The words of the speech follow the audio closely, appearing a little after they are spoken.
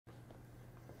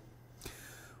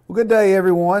Well, good day,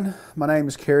 everyone. My name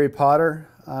is Carey Potter.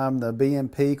 I'm the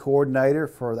BMP coordinator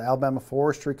for the Alabama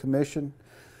Forestry Commission,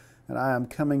 and I am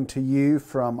coming to you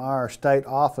from our state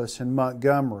office in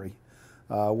Montgomery,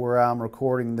 where I'm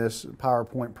recording this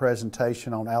PowerPoint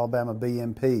presentation on Alabama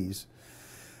BMPs,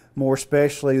 more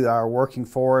especially our working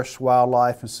forest,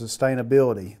 wildlife, and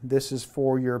sustainability. This is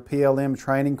for your PLM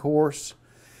training course,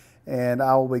 and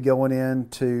I will be going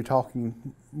into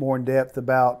talking more in depth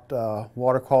about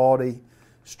water quality,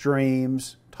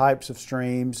 streams, types of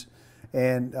streams,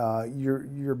 and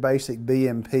your basic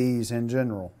BMPs in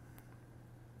general.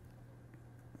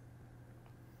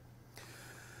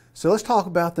 So let's talk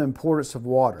about the importance of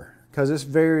water, because it's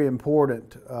very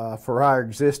important for our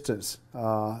existence,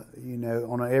 on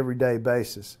an everyday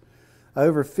basis.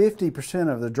 Over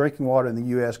 50% of the drinking water in the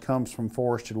U.S. comes from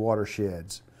forested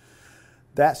watersheds.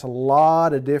 That's a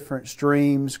lot of different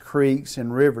streams, creeks,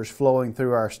 and rivers flowing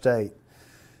through our state.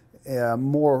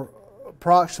 More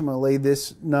approximately,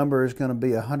 this number is going to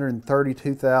be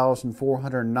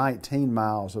 132,419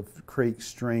 miles of creeks,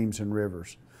 streams, and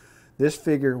rivers. This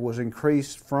figure was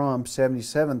increased from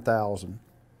 77,000.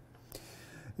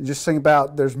 And just think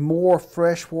about, there's more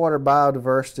freshwater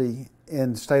biodiversity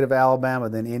in the state of Alabama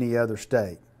than any other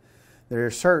state. There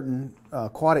are certain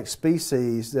aquatic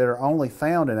species that are only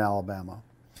found in Alabama.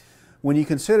 When you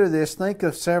consider this, think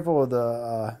of several of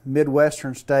the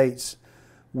Midwestern states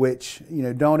which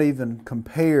don't even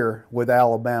compare with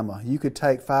Alabama. You could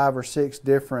take 5 or 6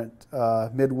 different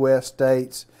Midwest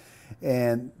states,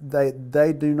 and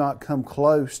they do not come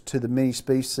close to the many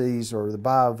species or the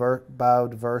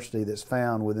biodiversity that's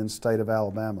found within the state of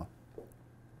Alabama.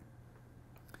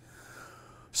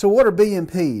 So what are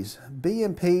BMPs?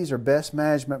 BMPs are best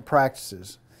management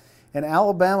practices, and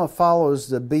Alabama follows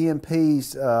the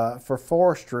BMPs for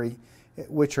forestry,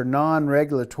 which are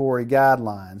non-regulatory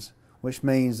guidelines, which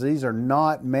means these are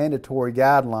not mandatory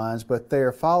guidelines, but they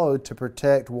are followed to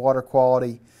protect water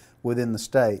quality within the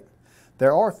state.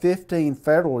 There are 15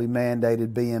 federally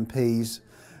mandated BMPs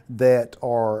that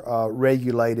are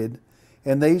regulated,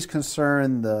 and these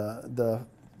concern the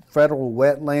federal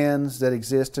wetlands that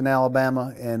exist in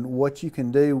Alabama and what you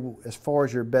can do as far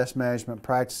as your best management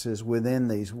practices within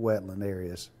these wetland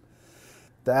areas.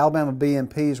 The Alabama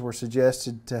BMPs were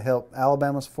suggested to help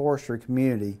Alabama's forestry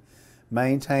community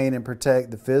maintain and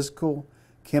protect the physical,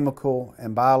 chemical,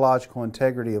 and biological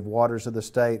integrity of waters of the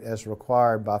state as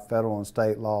required by federal and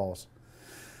state laws.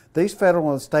 These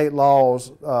federal and state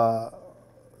laws that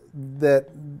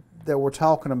we're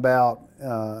talking about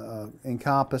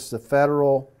encompass the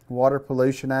Federal Water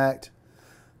Pollution Act,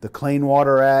 the Clean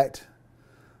Water Act,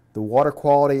 the Water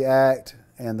Quality Act,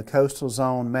 and the Coastal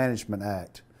Zone Management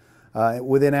Act.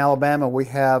 Within Alabama, we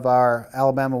have our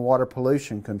Alabama Water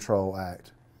Pollution Control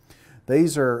Act.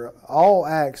 These are all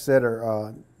acts that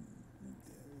are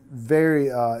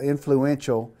very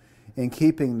influential in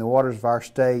keeping the waters of our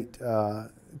state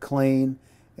clean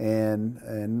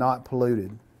and not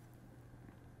polluted.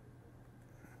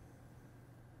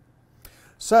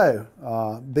 So,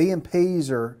 BMPs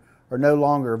are no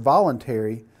longer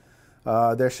voluntary.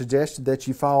 They're suggested that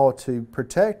you follow to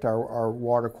protect our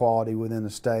water quality within the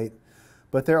state.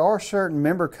 But there are certain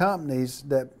member companies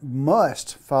that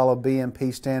must follow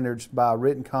BMP standards by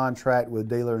written contract with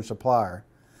dealer and supplier.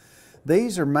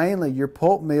 These are mainly your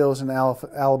pulp mills in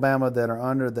Alabama that are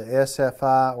under the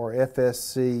SFI or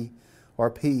FSC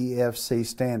or PEFC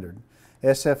standard.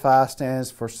 SFI stands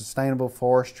for Sustainable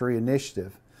Forestry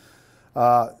Initiative.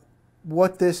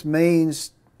 What this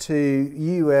means to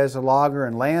you as a logger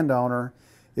and landowner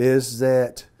is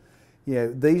that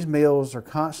these mills are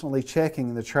constantly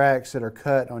checking the tracks that are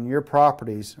cut on your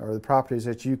properties or the properties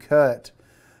that you cut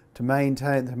to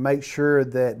make sure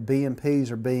that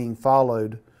BMPs are being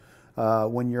followed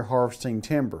when you're harvesting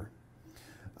timber.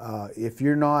 If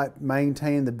you're not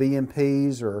maintaining the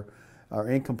BMPs or are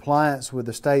in compliance with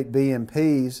the state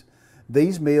BMPs,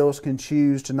 these mills can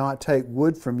choose to not take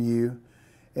wood from you,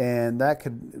 and that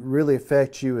could really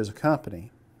affect you as a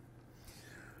company.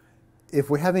 If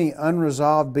we have any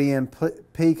unresolved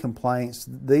BMP complaints,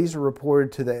 these are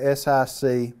reported to the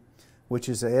SIC, which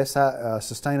is the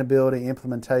Sustainability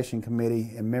Implementation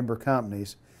Committee and member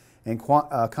companies, and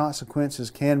consequences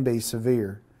can be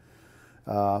severe.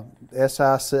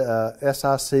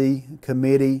 SIC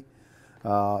committee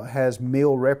has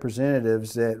mill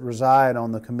representatives that reside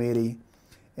on the committee,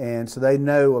 and so they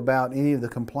know about any of the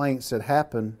complaints that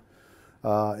happen,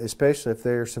 especially if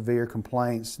there are severe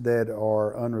complaints that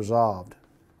are unresolved.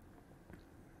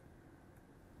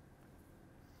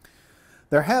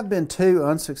 There have been 2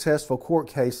 unsuccessful court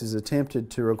cases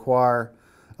attempted to require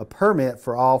a permit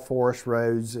for all forest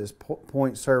roads as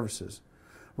point services.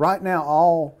 Right now,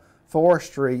 all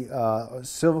forestry,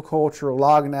 silvicultural,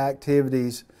 logging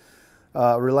activities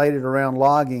related around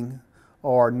logging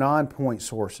are non-point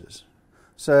sources.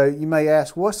 So you may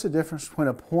ask, what's the difference between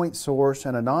a point source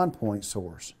and a non-point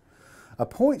source? A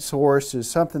point source is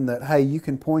something that, hey, you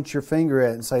can point your finger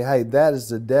at and say, hey, that is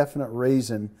the definite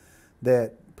reason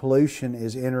that pollution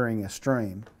is entering a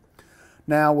stream.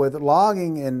 Now, with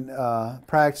logging and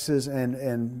practices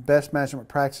and best management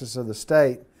practices of the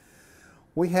state,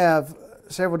 we have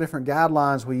several different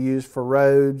guidelines we use for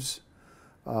roads,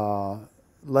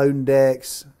 loading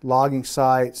decks, logging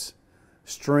sites,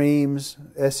 streams,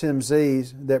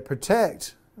 SMZs that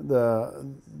protect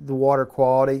the water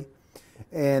quality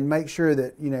and make sure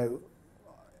that, you know,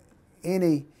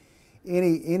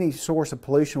 any source of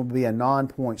pollution will be a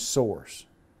non-point source,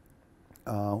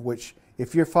 which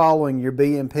if you're following your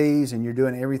BMPs and you're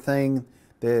doing everything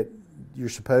that you're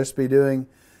supposed to be doing,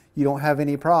 you don't have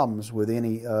any problems with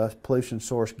any pollution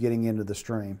source getting into the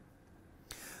stream.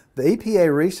 The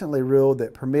EPA recently ruled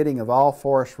that permitting of all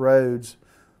forest roads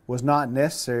was not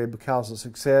necessary because of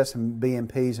success in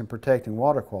BMPs in protecting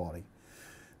water quality.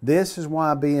 This is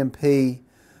why BMP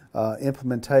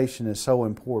implementation is so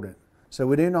important. So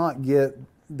we do not get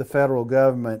the federal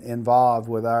government involved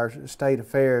with our state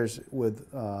affairs with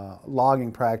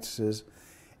logging practices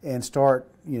and start,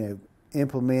 you know,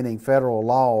 implementing federal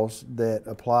laws that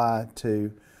apply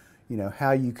to, you know,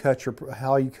 how you cut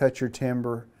your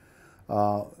timber,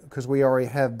 because we already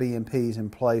have BMPs in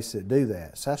place that do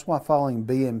that. So that's why following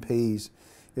BMPs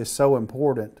is so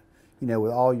important, you know,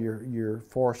 with all your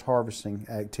forest harvesting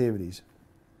activities.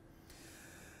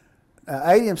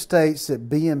 ADM states that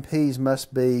BMPs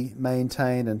must be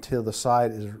maintained until the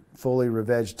site is fully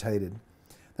revegetated.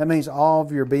 That means all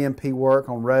of your BMP work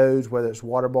on roads, whether it's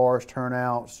water bars,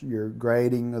 turnouts, your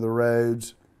grading of the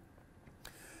roads,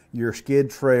 your skid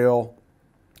trail,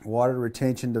 water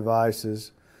retention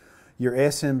devices, your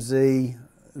SMZ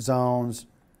zones,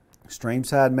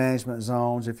 streamside management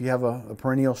zones. If you have a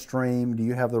perennial stream, do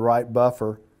you have the right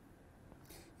buffer,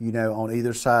 you know, on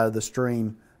either side of the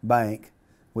stream bank,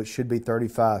 which should be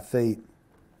 35 feet.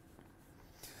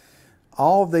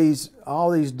 All these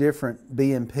different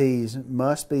BMPs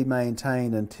must be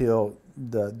maintained until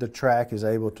the track is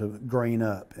able to green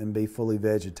up and be fully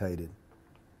vegetated.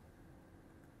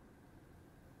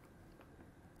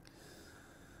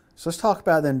 So let's talk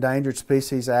about the Endangered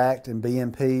Species Act and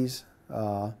BMPs.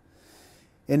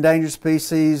 Endangered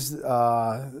species,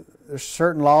 there's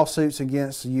certain lawsuits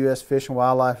against the U.S. Fish and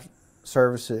Wildlife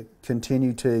Service that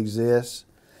continue to exist.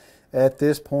 At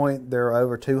this point, there are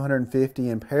over 250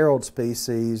 imperiled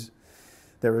species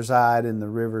that reside in the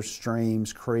rivers,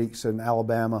 streams, creeks in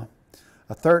Alabama.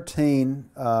 13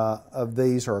 of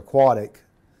these are aquatic,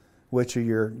 which are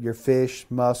your fish,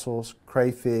 mussels,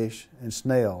 crayfish, and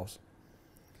snails.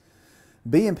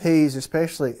 BMPs,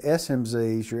 especially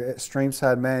SMZs, your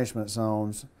streamside management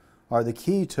zones, are the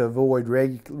key to avoid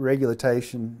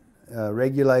regulation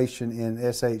in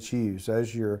SHUs.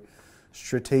 Those are your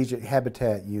strategic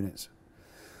habitat units.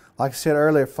 Like I said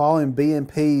earlier, following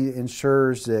BMP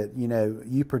ensures that, you know,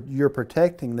 you're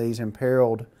protecting these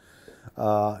imperiled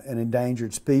and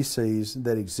endangered species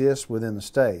that exist within the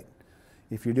state.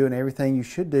 If you're doing everything you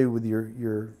should do with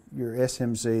your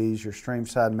SMZs, your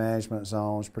streamside management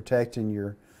zones, protecting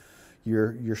your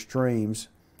streams,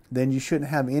 then you shouldn't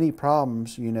have any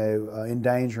problems, you know,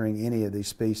 endangering any of these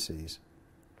species.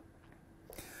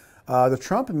 The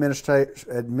Trump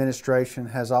administration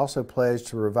has also pledged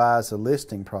to revise the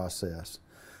listing process.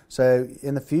 So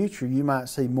in the future, you might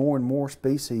see more and more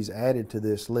species added to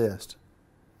this list.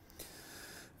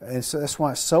 And so that's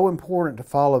why it's so important to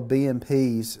follow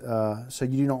BMPs so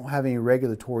you don't have any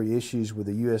regulatory issues with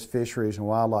the U.S. Fisheries and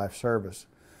Wildlife Service.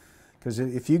 Because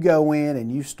if you go in and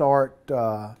you start,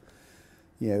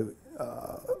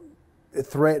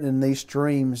 threatening these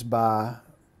streams by,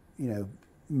 you know,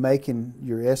 making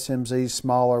your SMZs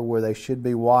smaller where they should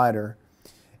be wider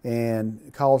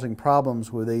and causing problems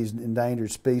with these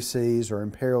endangered species or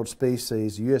imperiled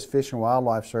species, the U.S. Fish and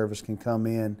Wildlife Service can come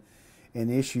in and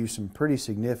issue some pretty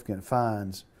significant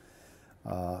fines,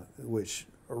 which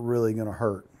are really going to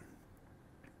hurt.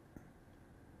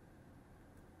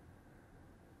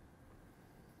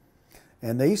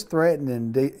 And these threatened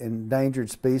and endangered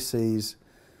species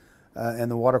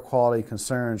and the water quality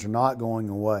concerns are not going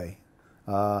away.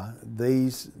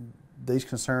 These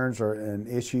concerns and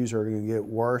issues are going to get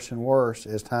worse and worse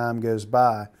as time goes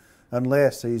by,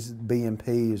 unless these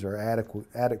BMPs are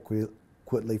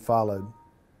adequately followed.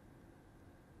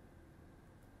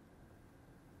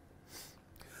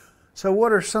 So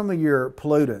what are some of your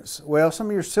pollutants? Well, some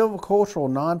of your silvicultural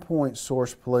non-point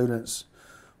source pollutants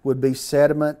would be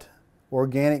sediment,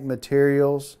 organic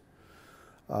materials,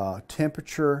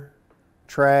 temperature,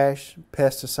 trash,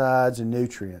 pesticides, and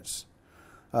nutrients.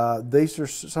 These are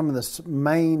some of the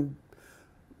main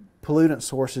pollutant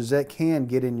sources that can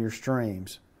get in your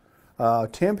streams.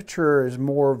 Temperature is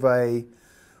more of a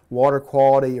water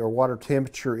quality or water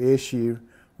temperature issue,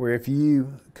 where if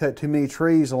you cut too many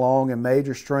trees along a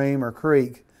major stream or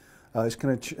creek, it's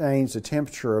going to change the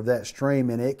temperature of that stream,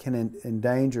 and it can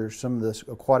endanger some of the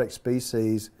aquatic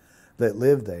species that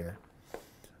live there.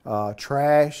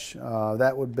 Trash,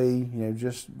 that would be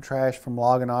just trash from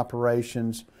logging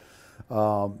operations.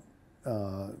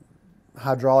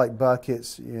 Hydraulic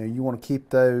buckets, you want to keep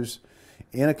those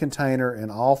in a container and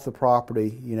off the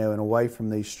property, and away from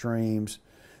these streams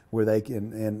where they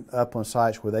can, and upland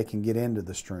sites where they can get into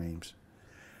the streams.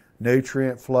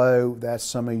 Nutrient flow, that's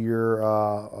some of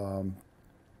your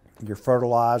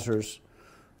fertilizers.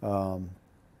 All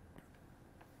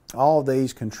of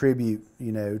these contribute,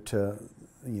 to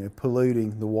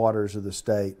polluting the waters of the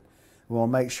state. We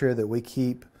want to make sure that we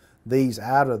keep these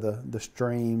out of the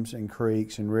streams and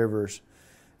creeks and rivers,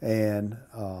 and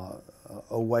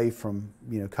away from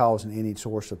causing any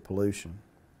source of pollution.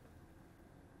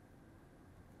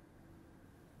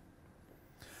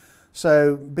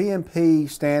 So BMP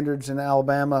standards in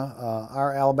Alabama,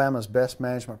 our Alabama's best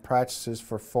management practices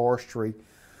for forestry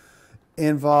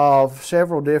involve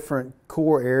several different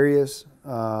core areas.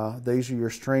 These are your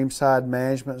streamside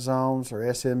management zones, or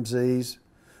SMZs.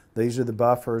 These are the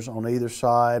buffers on either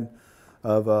side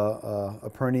of a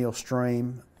perennial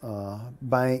stream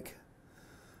bank.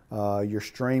 Your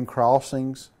stream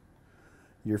crossings,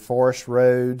 your forest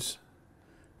roads,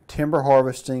 timber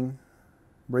harvesting,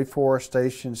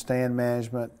 reforestation, stand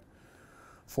management,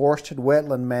 forested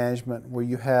wetland management, where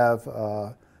you have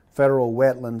federal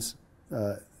wetlands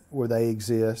where they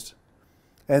exist,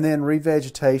 and then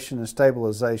revegetation and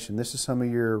stabilization. This is some of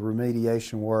your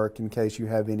remediation work in case you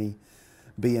have any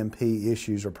BMP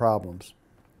issues or problems.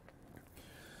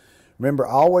 Remember,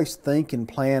 always think and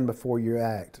plan before you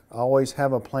act. Always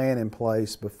have a plan in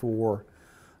place before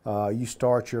you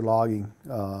start your logging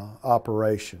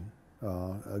operation.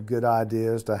 A good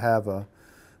idea is to have a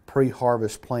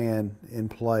pre-harvest plan in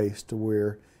place to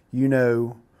where you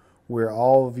know where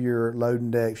all of your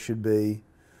loading decks should be,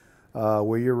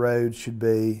 where your roads should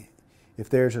be. If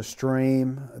there's a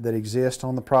stream that exists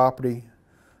on the property,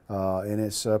 and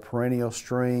it's a perennial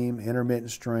stream,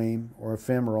 intermittent stream, or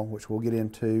ephemeral, which we'll get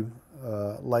into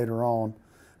later on,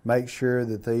 make sure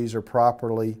that these are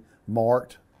properly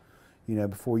marked,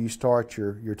 before you start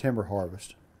your timber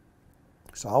harvest.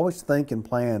 So always think and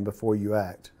plan before you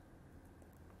act.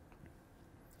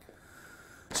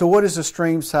 So what is a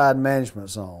streamside management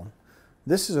zone?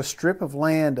 This is a strip of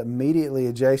land immediately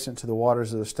adjacent to the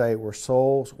waters of the state where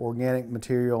soils, organic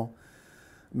material,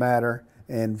 matter,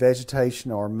 and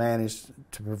vegetation are managed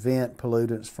to prevent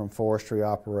pollutants from forestry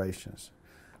operations.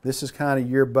 This is kind of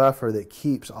your buffer that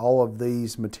keeps all of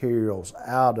these materials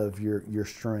out of your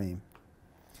stream.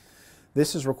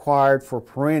 This is required for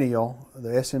perennial.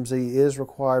 The SMZ is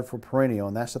required for perennial,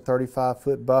 and that's a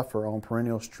 35-foot buffer on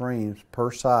perennial streams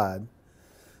per side,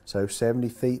 so 70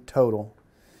 feet total.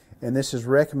 And this is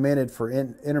recommended for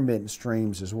intermittent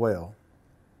streams as well.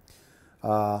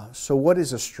 So what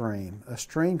is a stream? A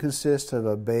stream consists of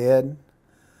a bed,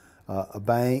 a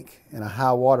bank, and a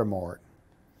high water mark.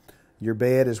 Your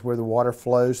bed is where the water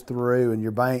flows through, and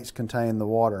your banks contain the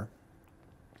water.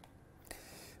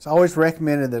 It's always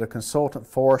recommended that a consultant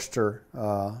forester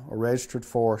or registered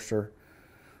forester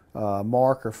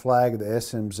mark or flag the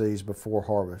SMZs before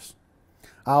harvest.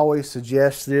 I always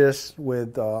suggest this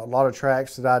with a lot of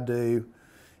tracts that I do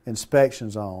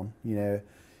inspections on. Is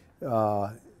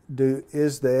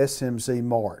the SMZ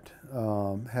marked?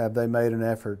 Have they made an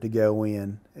effort to go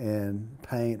in and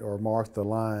paint or mark the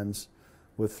lines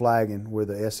with flagging where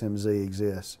the SMZ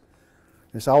exists?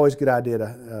 It's always a good idea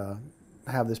to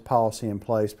have this policy in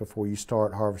place before you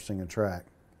start harvesting a tract.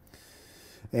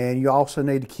 And you also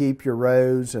need to keep your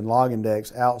roads and logging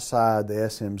decks outside the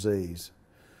SMZs.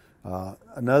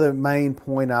 Another main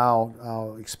point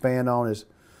I'll expand on is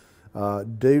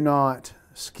do not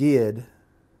skid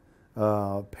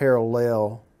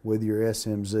parallel with your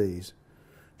SMZs.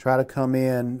 Try to come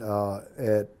in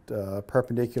at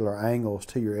perpendicular angles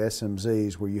to your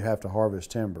SMZs where you have to harvest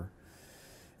timber.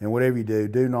 And whatever you do,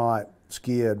 do not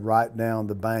skid right down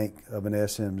the bank of an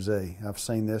SMZ. I've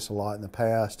seen this a lot in the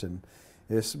past, and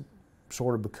it's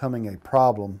sort of becoming a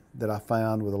problem that I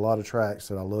found with a lot of tracts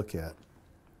that I look at.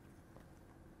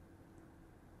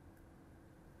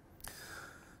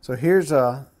 So here's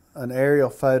an aerial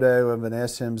photo of an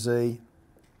SMZ.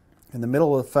 In the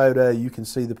middle of the photo, you can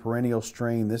see the perennial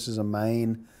stream. This is a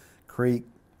main creek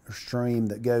or stream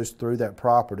that goes through that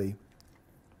property.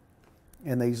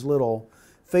 And these little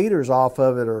feeders off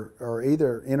of it are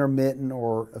either intermittent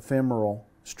or ephemeral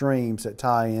streams that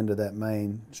tie into that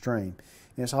main stream.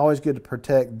 And it's always good to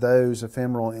protect those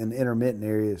ephemeral and intermittent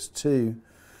areas too,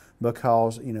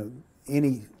 because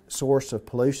any source of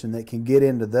pollution that can get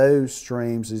into those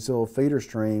streams, these little feeder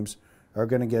streams, are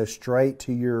going to go straight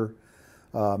to your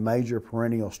major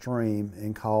perennial stream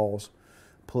and cause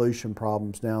pollution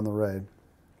problems down the road.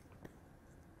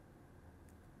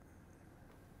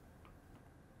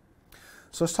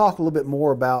 So let's talk a little bit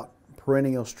more about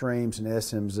perennial streams and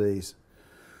SMZs.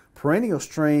 Perennial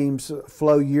streams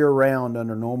flow year-round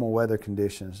under normal weather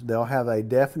conditions. They'll have a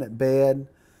definite bed,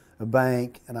 a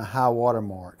bank, and a high water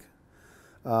mark.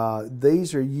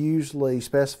 These are usually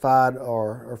specified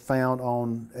or found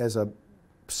on as a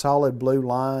solid blue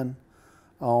line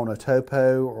on a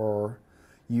topo or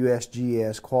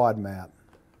USGS quad map.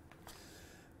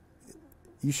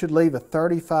 You should leave a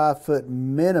 35-foot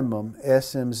minimum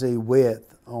SMZ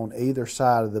width on either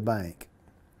side of the bank.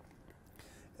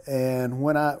 And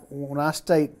when I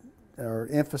state or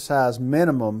emphasize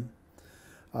minimum,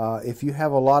 if you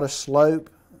have a lot of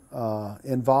slope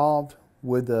involved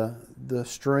with the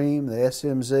stream, the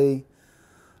SMZ,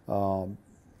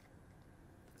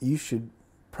 you should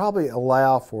probably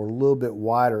allow for a little bit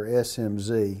wider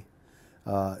SMZ,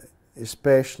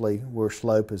 especially where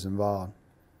slope is involved.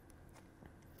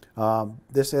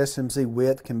 This SMZ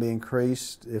width can be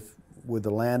increased with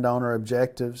the landowner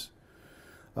objectives,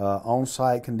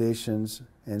 on-site conditions,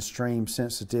 and stream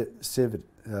sensitivity.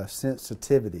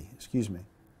 Excuse me.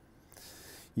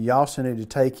 You also need to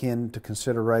take into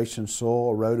consideration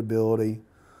soil erodibility,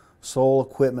 soil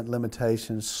equipment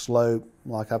limitations, slope,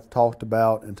 like I've talked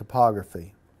about, and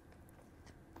topography.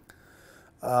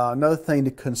 Another thing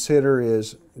to consider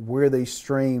is where these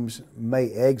streams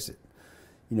may exit.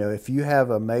 If you have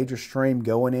a major stream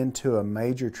going into a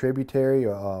major tributary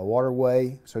or a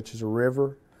waterway, such as a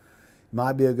river, it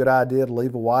might be a good idea to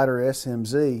leave a wider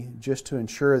SMZ just to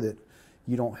ensure that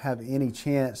you don't have any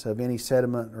chance of any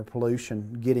sediment or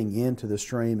pollution getting into the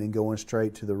stream and going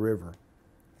straight to the river.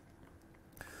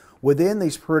 Within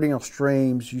these perennial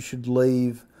streams, you should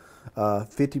leave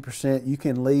 50%. You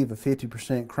can leave a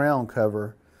 50% crown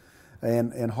cover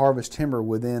and harvest timber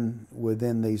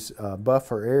within these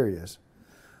buffer areas.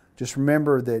 Just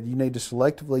remember that you need to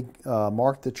selectively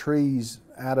mark the trees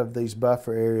out of these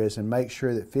buffer areas and make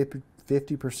sure that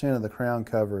 50% of the crown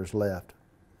cover is left.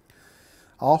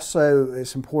 Also,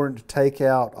 it's important to take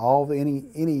out all of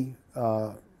any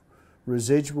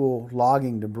residual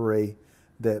logging debris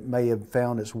that may have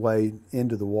found its way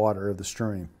into the water of the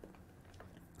stream.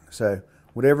 So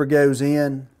whatever goes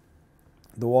in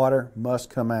the water must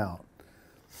come out.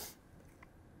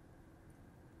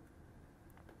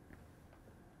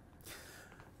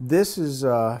 This is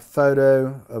a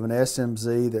photo of an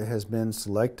SMZ that has been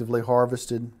selectively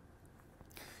harvested.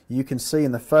 You can see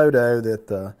in the photo that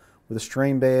where the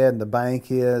stream bed and the bank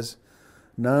is,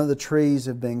 none of the trees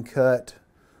have been cut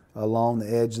along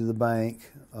the edge of the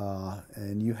bank,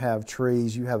 and you have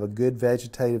trees. You have a good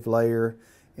vegetative layer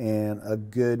and a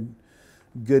good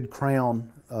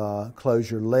crown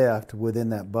closure left within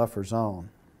that buffer zone.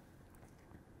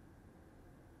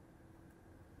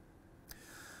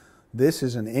 This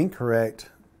is an incorrect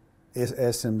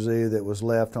SMZ that was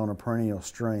left on a perennial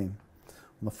stream.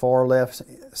 On the far left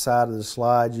side of the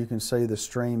slide, you can see the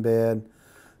stream bed,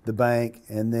 the bank,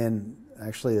 and then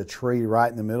actually a tree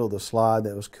right in the middle of the slide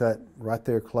that was cut right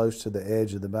there close to the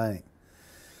edge of the bank.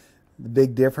 The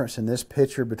big difference in this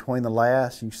picture between the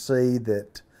last, you see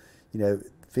that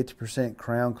 50%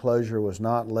 crown closure was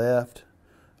not left.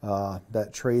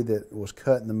 That tree that was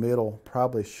cut in the middle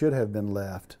probably should have been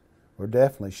left, or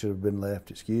definitely should have been left,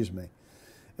 excuse me.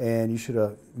 And you should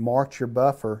have marked your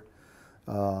buffer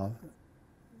to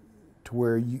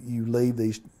where you leave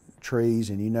these trees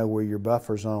and you know where your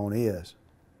buffer zone is.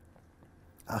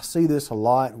 I see this a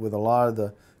lot with a lot of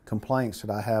the complaints that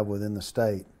I have within the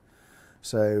state.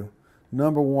 So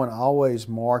number one, always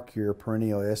mark your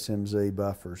perennial SMZ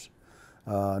buffers.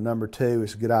 Number two,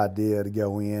 it's a good idea to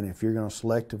go in. If you're going to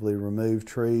selectively remove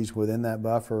trees within that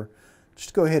buffer,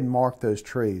 just go ahead and mark those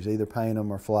trees, either paint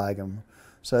them or flag them,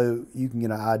 so you can get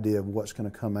an idea of what's going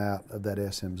to come out of that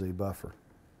SMZ buffer.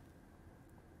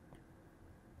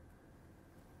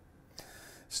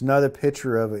 It's another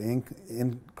picture of an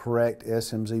incorrect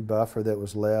SMZ buffer that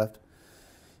was left.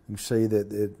 You can see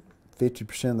that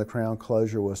 50% of the crown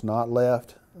closure was not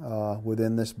left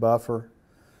within this buffer.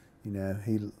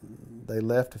 They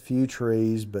left a few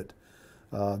trees, but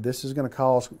this is going to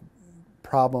cause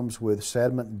problems with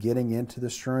sediment getting into the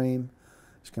stream.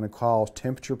 It's going to cause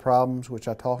temperature problems, which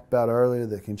I talked about earlier,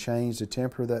 that can change the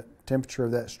temperature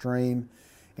of that stream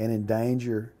and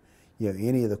endanger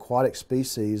any of the aquatic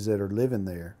species that are living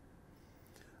there.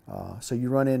 So you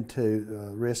run into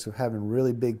risk of having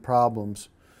really big problems,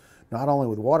 not only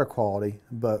with water quality,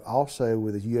 but also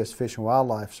with the U.S. Fish and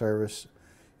Wildlife Service,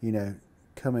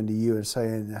 coming to you and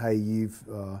saying, hey, you've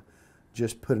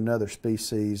just put another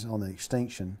species on the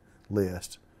extinction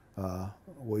list.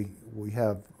 We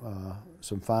have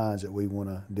some fines that we want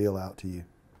to deal out to you.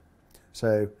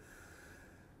 So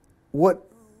what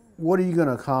are you going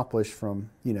to accomplish from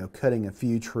cutting a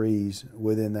few trees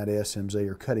within that SMZ,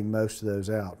 or cutting most of those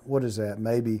out? What is that?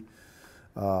 Maybe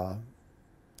a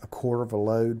quarter of a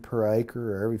load per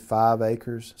acre, or every 5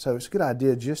 acres. So it's a good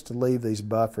idea just to leave these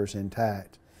buffers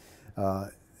intact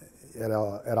at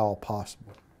all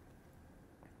possible.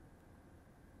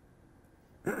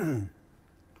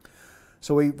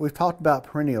 So we've talked about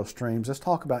perennial streams. Let's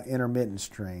talk about intermittent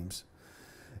streams.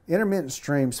 Intermittent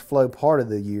streams flow part of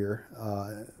the year,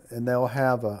 and they'll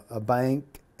have a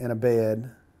bank and a bed,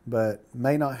 but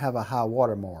may not have a high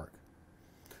water mark.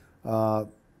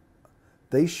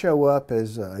 These show up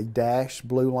as a dashed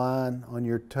blue line on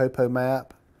your topo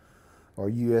map or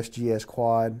USGS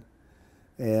quad,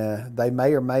 and they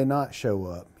may or may not show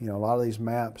up. A lot of these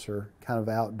maps are kind of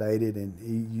outdated,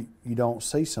 and you don't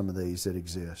see some of these that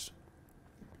exist.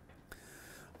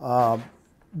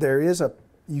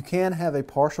 You can have a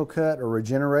partial cut or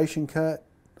regeneration cut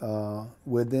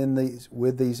with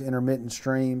these intermittent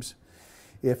streams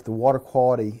if the water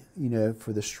quality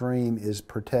for the stream is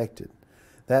protected.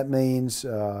 That means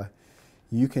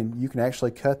you can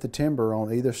actually cut the timber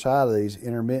on either side of these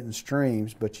intermittent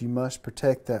streams, but you must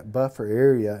protect that buffer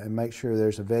area and make sure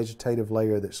there's a vegetative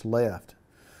layer that's left.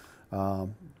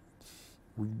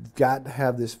 We've got to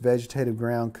have this vegetative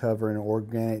ground cover and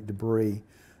organic debris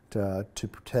to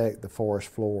protect the forest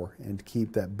floor and to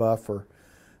keep that buffer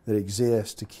that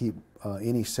exists to keep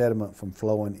any sediment from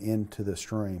flowing into the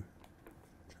stream.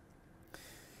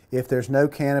 If there's no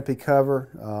canopy cover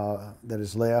that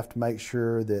is left, make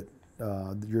sure that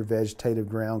your vegetative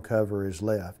ground cover is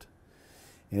left.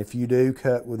 And if you do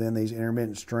cut within these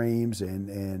intermittent streams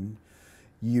and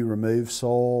you remove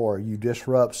soil or you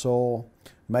disrupt soil,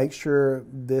 make sure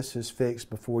this is fixed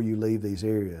before you leave these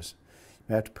areas.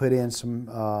 You have to put in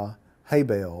some hay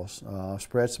bales,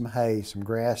 spread some hay, some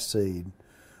grass seed,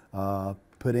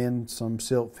 put in some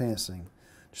silt fencing.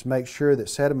 Just make sure that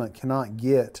sediment cannot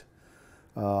get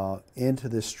into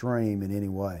this stream in any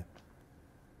way.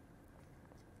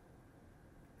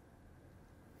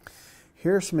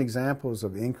 Here are some examples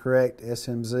of incorrect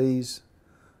SMZs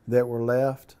that were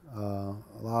left. A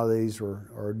lot of these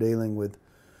are dealing with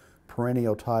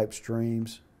perennial type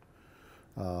streams.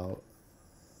 The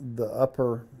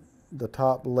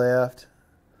top left,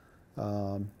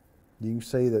 you can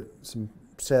see that some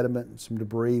sediment, some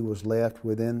debris was left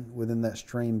within that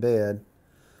stream bed.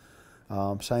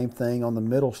 Same thing on the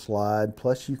middle slide,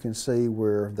 plus you can see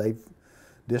where they've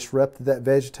disrupted that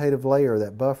vegetative layer,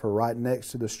 that buffer right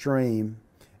next to the stream,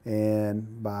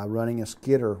 and by running a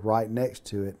skidder right next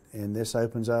to it, and this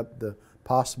opens up the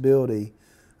possibility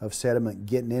of sediment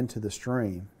getting into the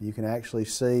stream. You can actually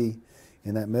see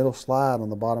in that middle slide, on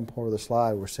the bottom part of the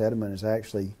slide, where sediment is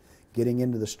actually getting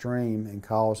into the stream and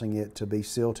causing it to be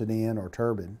silted in or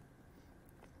turbid.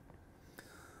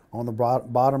 On the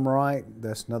bottom right,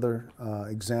 that's another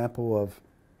example of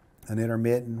an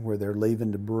intermittent where they're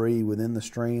leaving debris within the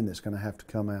stream that's going to have to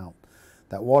come out.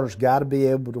 That water's got to be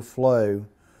able to flow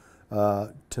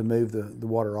to move the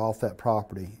water off that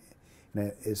property.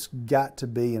 And it's got to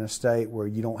be in a state where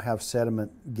you don't have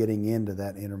sediment getting into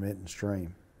that intermittent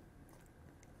stream.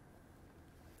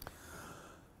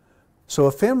 So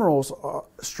ephemeral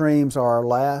streams are our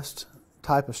last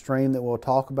type of stream that we'll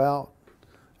talk about.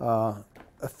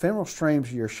 Ephemeral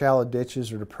streams are your shallow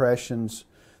ditches or depressions.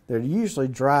 They're usually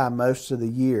dry most of the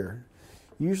year.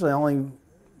 Usually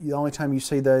the only time you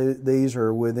see these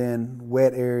are within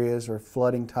wet areas or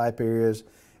flooding type areas,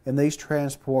 and these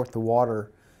transport the water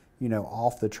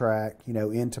off the track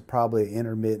into probably an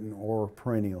intermittent or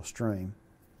perennial stream.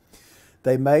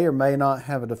 They may or may not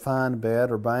have a defined bed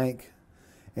or bank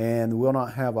and will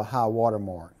not have a high water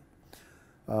mark.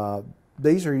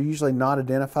 These are usually not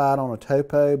identified on a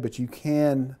topo, but you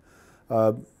can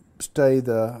observe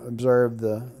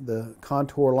the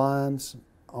contour lines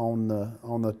on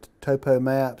the topo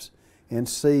maps and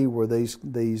see where these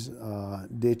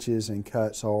ditches and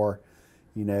cuts are,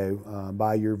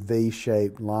 by your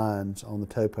V-shaped lines on the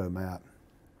topo map.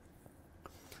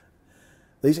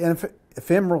 These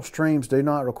ephemeral streams do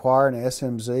not require an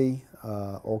SMZ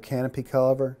or canopy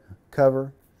cover.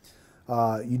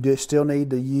 You do still need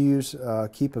to use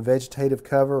keep a vegetative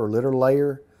cover or litter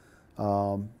layer,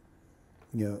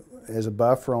 as a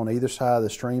buffer on either side of the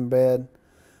stream bed.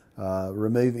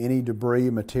 Remove any debris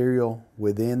material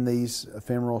within these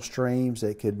ephemeral streams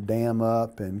that could dam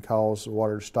up and cause the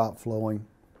water to stop flowing.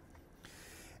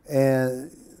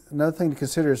 And another thing to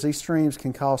consider is these streams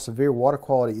can cause severe water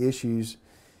quality issues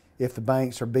if the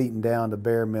banks are beaten down to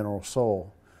bare mineral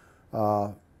soil.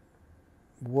 What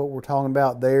we're talking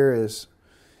about there is,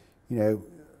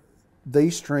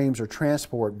 these streams are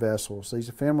transport vessels. These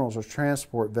ephemerals are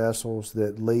transport vessels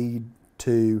that lead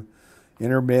to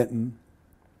intermittent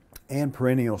and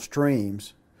perennial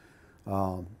streams.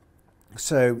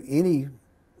 So any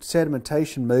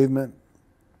sedimentation movement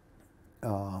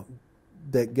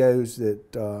that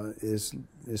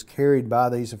is carried by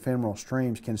these ephemeral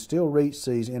streams can still reach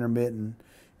these intermittent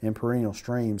and perennial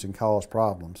streams and cause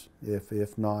problems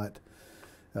if not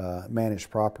managed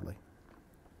properly.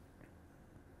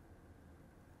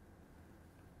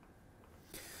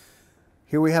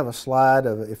 Here we have a slide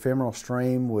of an ephemeral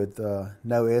stream with no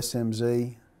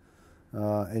SMZ.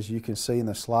 As you can see in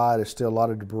the slide, there's still a lot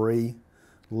of debris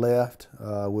left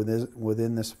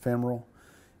within this ephemeral.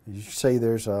 As you see,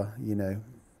 there's the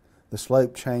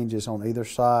slope changes on either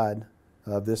side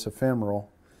of this ephemeral,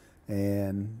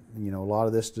 and a lot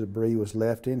of this debris was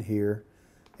left in here,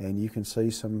 and you can see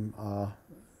some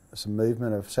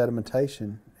movement of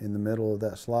sedimentation in the middle of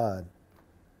that slide.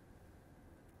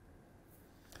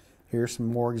 Here's some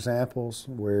more examples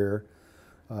where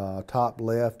top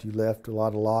left, you left a lot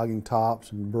of logging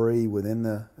tops and debris within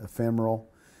the ephemeral,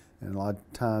 and a lot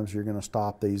of times you're going to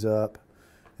stop these up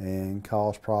and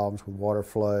cause problems with water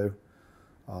flow.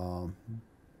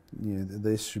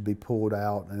 This should be pulled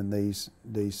out, and these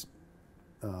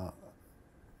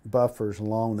buffers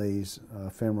along these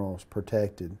ephemerals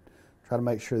protected. Try to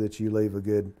make sure that you leave a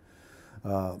good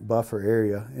buffer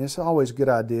area, and it's always a good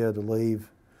idea to leave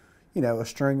a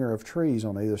stringer of trees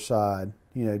on either side,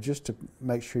 just to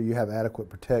make sure you have adequate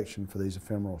protection for these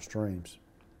ephemeral streams.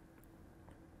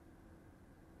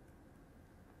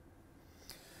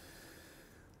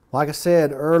 Like I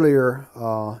said earlier,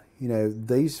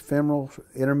 these ephemeral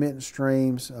intermittent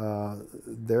streams,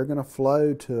 they're going to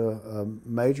flow to a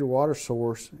major water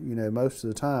source, most of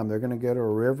the time. They're going to go to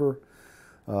a river,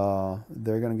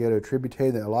 they're going to go to a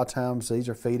tributary. A lot of times these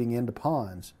are feeding into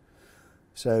ponds.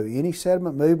 So any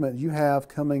sediment movement you have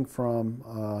coming from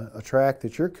a track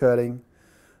that you're cutting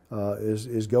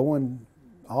is going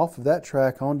off of that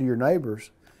track onto your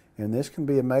neighbor's, and this can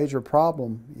be a major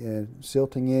problem in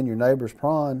silting in your neighbor's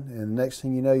pond, and the next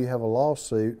thing you know, you have a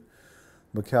lawsuit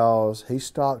because he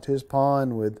stocked his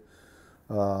pond with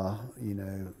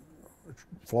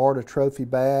Florida trophy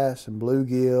bass and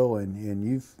bluegill, and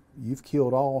you've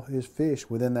killed all his fish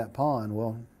within that pond.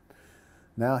 Well,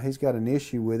 now he's got an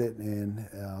issue with it, and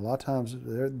a lot of times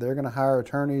they're going to hire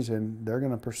attorneys and they're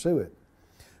going to pursue it.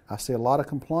 I see a lot of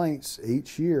complaints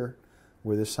each year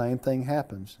where the same thing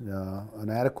happens.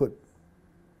 Inadequate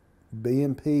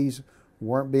BMPs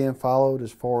weren't being followed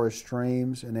as far as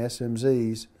streams and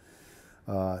SMZs,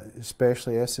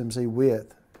 especially SMZ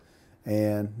width,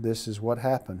 and this is what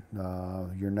happened.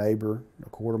 Your neighbor, a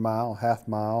quarter mile, half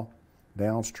mile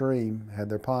downstream, had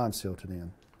their pond silted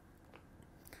in.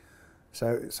 So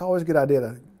it's always a good idea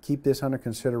to keep this under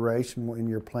consideration in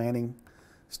your planning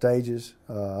stages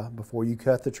before you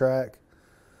cut the track.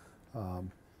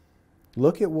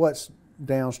 Look at what's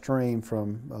downstream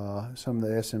from some of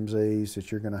the SMZs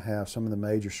that you're going to have, some of the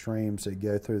major streams that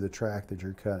go through the track that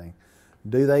you're cutting.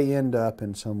 Do they end up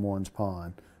in someone's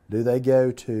pond? Do they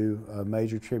go to a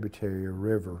major tributary or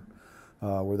river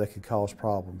where they could cause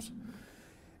problems?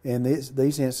 In these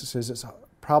instances, it's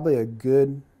probably a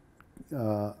good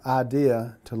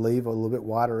idea to leave a little bit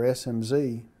wider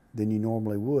SMZ than you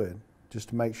normally would, just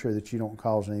to make sure that you don't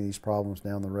cause any of these problems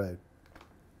down the road.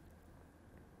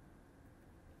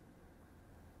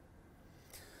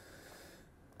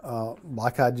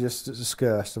 Like I just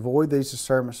discussed, avoid these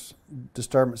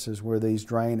disturbances where these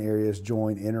drain areas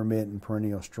join intermittent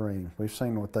perennial streams. We've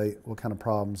seen what kind of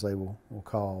problems they will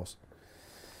cause.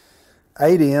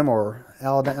 ADM, or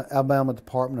Alabama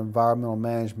Department of Environmental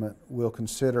Management, will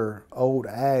consider old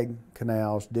ag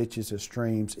canals, ditches as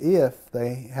streams if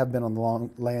they have been on the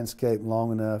landscape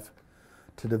long enough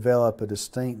to develop a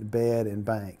distinct bed and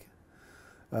bank.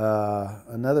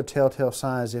 Another telltale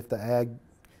sign is if the ag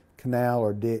canal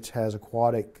or ditch has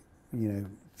aquatic,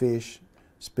 fish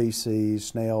species,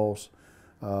 snails,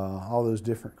 all those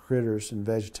different critters and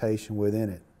vegetation within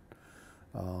it.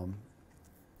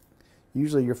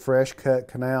 Usually your fresh cut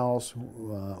canals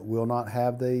will not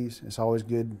have these. It's always a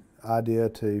good idea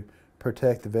to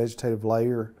protect the vegetative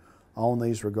layer on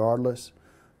these regardless.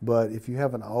 But if you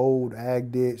have an old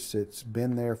ag ditch that's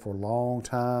been there for a long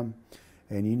time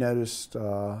and you noticed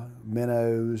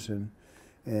minnows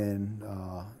and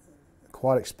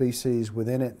aquatic species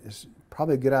within it, it's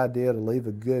probably a good idea to leave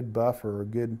a good buffer, or a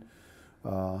good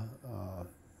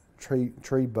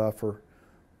tree buffer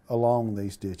along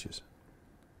these ditches.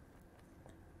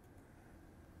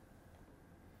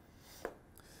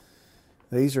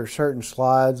 These are certain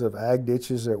slides of ag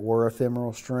ditches that were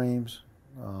ephemeral streams.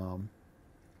 I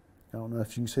don't know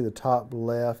if you can see the top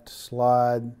left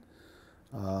slide.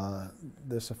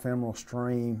 This ephemeral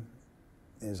stream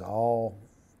is all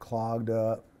clogged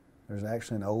up. There's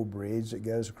actually an old bridge that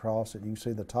goes across it. You can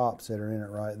see the tops that are in it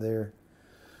right there.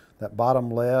 That bottom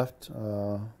left,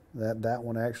 that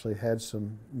one actually had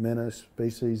some minnow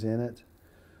species in it,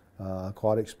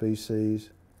 aquatic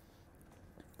species.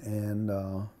 And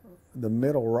the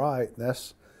middle right,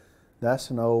 that's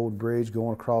an old bridge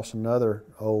going across another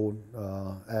old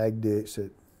ag ditch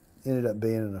that ended up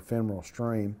being an ephemeral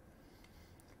stream,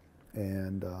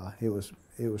 and it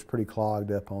was pretty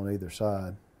clogged up on either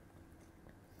side.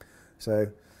 So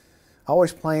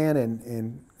always plan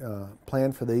and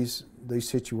plan for these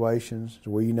situations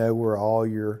where you know where all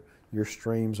your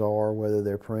streams are, whether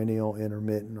they're perennial,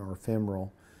 intermittent, or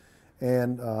ephemeral,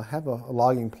 and have a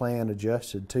logging plan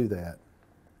adjusted to that.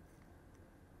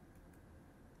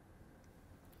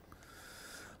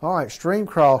 All right, stream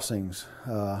crossings.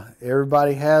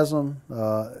 Everybody has them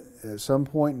at some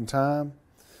point in time.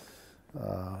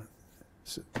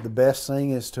 The best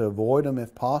thing is to avoid them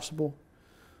if possible.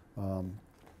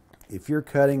 If you're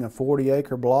cutting a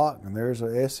 40-acre block and there's a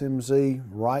SMZ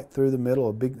right through the middle,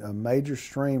 a major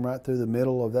stream right through the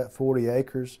middle of that 40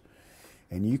 acres,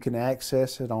 and you can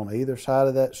access it on either side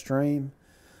of that stream,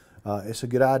 it's a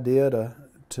good idea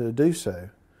to do so.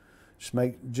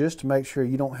 Just to make sure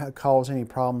you don't cause any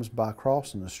problems by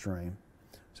crossing the stream.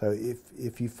 So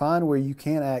if you find where you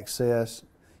can't access,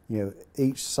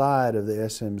 each side of the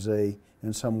SMZ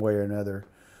in some way or another,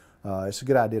 it's a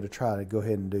good idea to try to go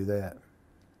ahead and do that.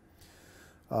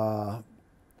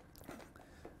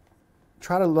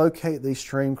 Try to locate these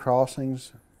stream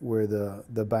crossings where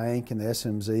the bank and the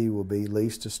SMZ will be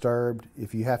least disturbed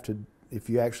if you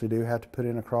actually do have to put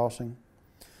in a crossing.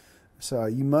 So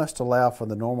you must allow for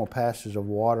the normal passage of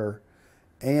water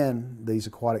and these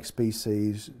aquatic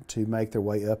species to make their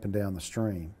way up and down the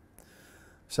stream.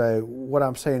 So what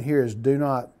I'm saying here is do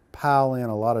not pile in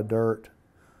a lot of dirt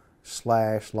 /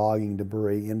 logging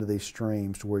debris into these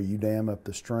streams to where you dam up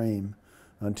the stream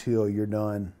until you're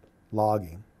done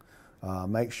logging.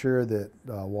 Make sure that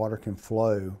water can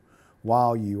flow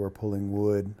while you are pulling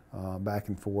wood back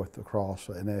and forth across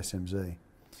an SMZ.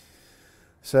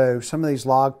 So some of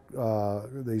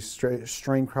these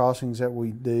stream crossings that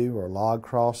we do are log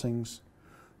crossings,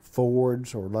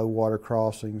 fords or low water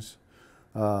crossings,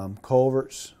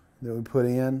 culverts that we put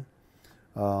in,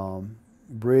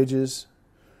 bridges.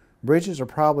 Bridges are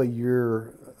probably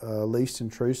your least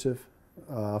intrusive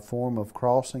form of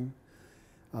crossing.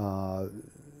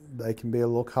 They can be a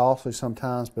little costly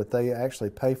sometimes, but they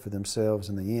actually pay for themselves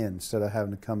in the end instead of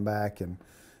having to come back and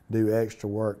do extra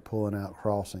work pulling out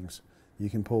crossings. You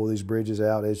can pull these bridges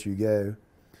out as you go,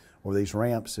 or these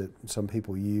ramps that some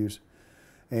people use,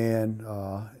 and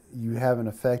you haven't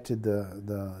affected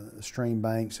the stream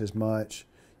banks as much.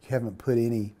 You haven't put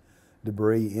any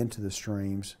debris into the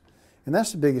streams. And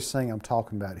that's the biggest thing I'm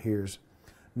talking about here, is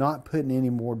not putting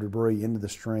any more debris into the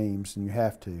streams than you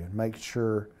have to, and make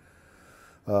sure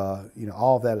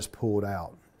all of that is pulled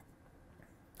out.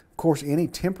 Of course, any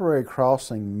temporary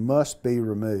crossing must be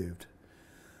removed.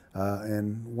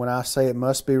 And when I say it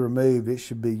must be removed, it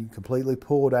should be completely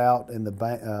pulled out and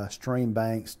the stream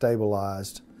bank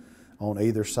stabilized on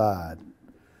either side.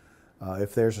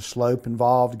 If there's a slope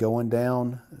involved going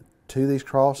down to these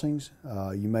crossings,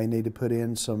 you may need to put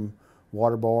in some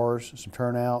water bars, some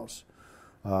turnouts,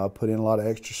 put in a lot of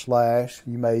extra slash.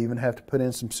 You may even have to put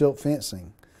in some silt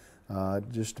fencing,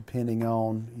 just depending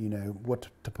on what the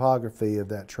topography of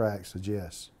that track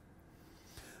suggests.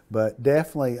 But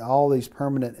definitely all these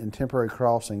permanent and temporary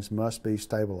crossings must be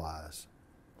stabilized.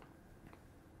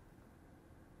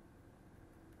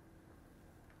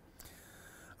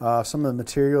 Some of the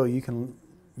material you can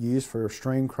use for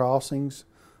stream crossings,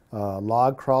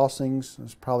 log crossings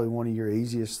is probably one of your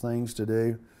easiest things to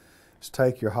do. Just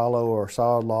take your hollow or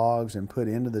solid logs and put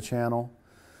into the channel,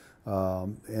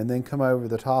 and then come over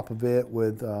the top of it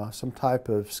with some type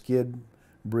of skid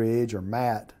bridge or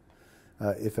mat,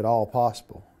 if at all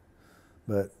possible.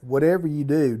 But whatever you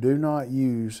do, do not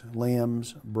use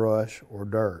limbs, brush, or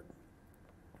dirt.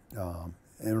 And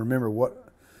remember,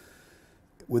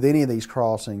 with any of these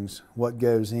crossings, what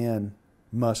goes in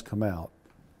must come out.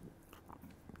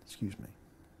 Excuse me.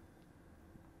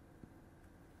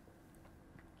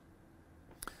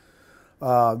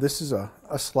 This is a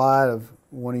slide of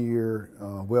one of your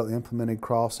well-implemented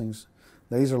crossings.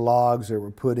 These are logs that were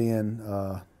put in,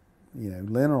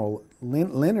 linearly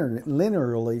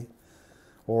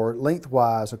or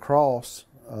lengthwise across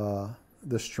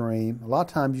the stream. A lot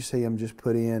of times you see them just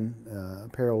put in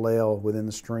parallel within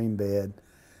the stream bed,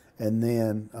 and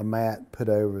then a mat put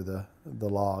over the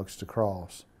logs to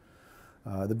cross.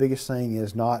 The biggest thing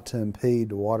is not to impede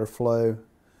the water flow,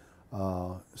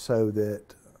 so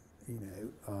that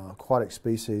aquatic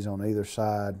species on either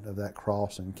side of that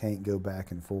crossing can't go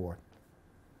back and forth.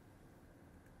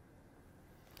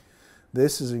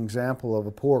 This is an example of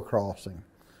a poor crossing.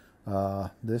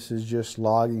 This is just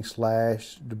logging,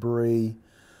 slash, debris,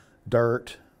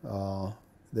 dirt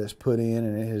that's put in,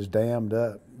 and it has dammed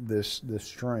up this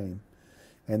stream.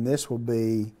 And this will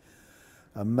be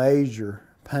a major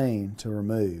pain to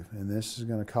remove, and this is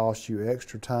going to cost you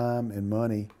extra time and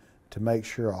money to make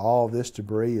sure all of this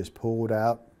debris is pulled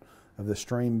out of the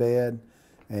stream bed,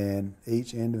 and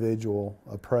each individual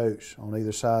approach on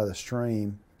either side of the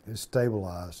stream is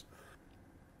stabilized.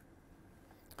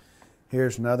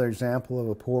 Here's another example of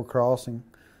a poor crossing.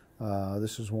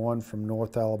 This is one from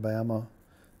North Alabama.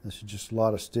 This is just a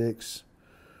lot of sticks,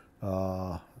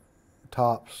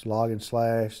 tops, log and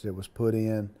slash that was put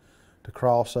in to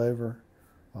cross over.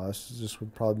 This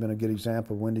would probably been a good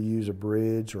example of when to use a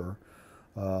bridge or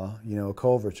a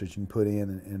culvert that you can put in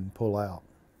and pull out.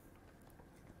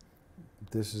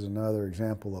 This is another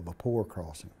example of a poor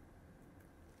crossing.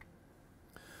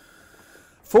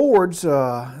 Fords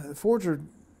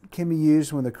can be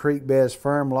used when the creek bed is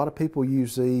firm. A lot of people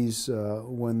use these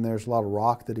when there's a lot of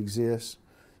rock that exists,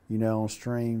 on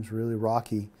streams, really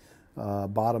rocky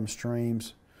bottom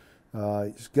streams.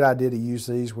 It's a good idea to use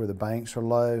these where the banks are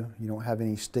low. You don't have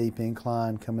any steep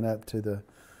incline coming up to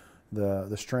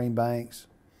the stream banks.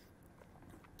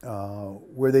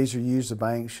 Where these are used, the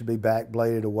banks should be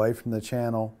backbladed away from the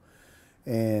channel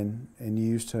and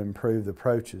used to improve the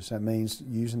approaches. That means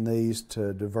using these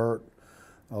to divert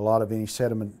a lot of any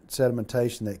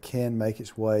sedimentation that can make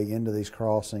its way into these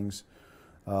crossings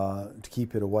to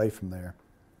keep it away from there.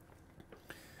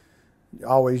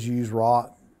 Always use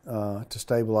rock to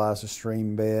stabilize the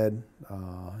stream bed.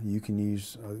 You can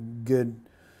use a good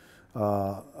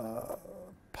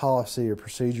policy or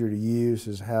procedure to use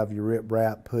is have your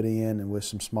riprap put in and with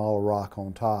some smaller rock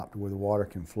on top to where the water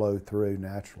can flow through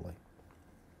naturally.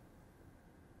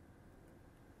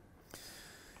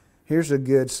 Here's a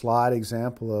good slide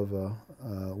example of a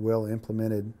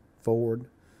well-implemented ford.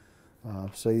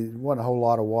 So you wasn't a whole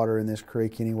lot of water in this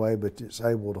creek anyway, but it's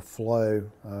able to flow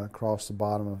across the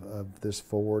bottom of this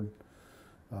ford.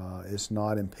 It's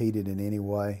not impeded in any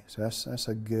way. So that's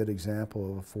a good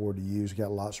example of a ford to use. You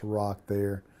got lots of rock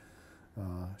there.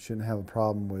 Shouldn't have a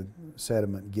problem with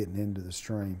sediment getting into the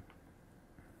stream.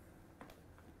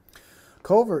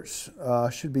 Culverts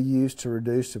should be used to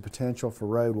reduce the potential for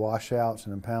road washouts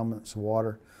and impoundments of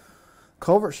water.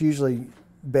 Culverts usually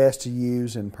best to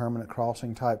use in permanent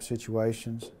crossing type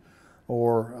situations,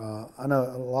 or I know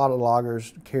a lot of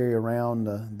loggers carry around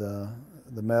the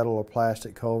metal or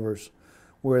plastic culverts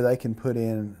where they can put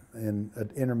in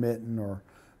intermittent or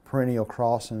perennial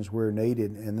crossings where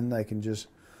needed, and then they can just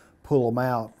pull them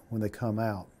out when they come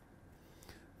out.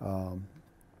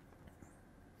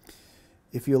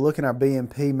 If you look in our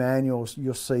BMP manuals,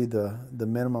 you'll see the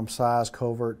minimum size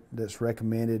culvert that's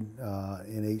recommended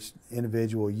in each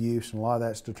individual use, and a lot of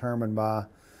that's determined by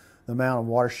the amount of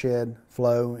watershed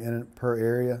flow in it per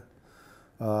area.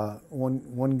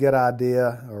 One good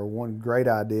idea, or one great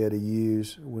idea to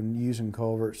use when using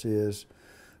culverts, is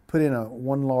put in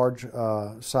one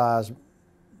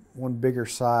bigger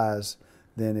size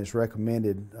than is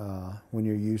recommended when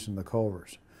you're using the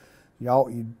culverts.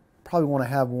 You probably want to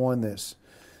have one that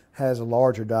has a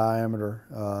larger diameter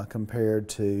compared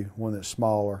to one that's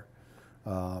smaller,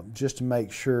 just to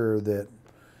make sure that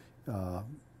the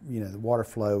water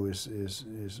flow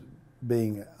is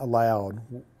being allowed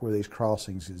where these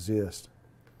crossings exist.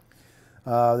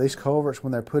 These culverts,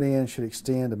 when they're put in, should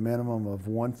extend a minimum of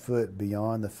 1 foot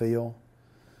beyond the fill.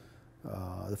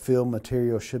 The fill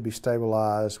material should be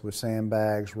stabilized with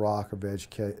sandbags, rock, or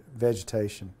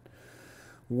vegetation.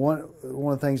 One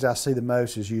of the things I see the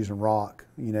most is using rock,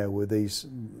 with these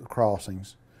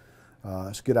crossings.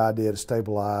 It's a good idea to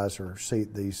stabilize or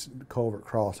seat these culvert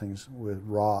crossings with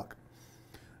rock.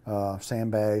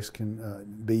 Sandbags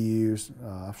can be used.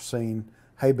 I've seen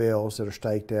hay bales that are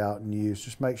staked out and used.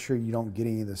 Just make sure you don't get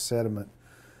any of the sediment,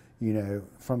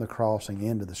 from the crossing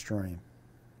into the stream.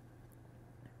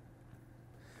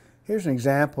 Here's an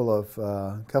example of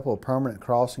a couple of permanent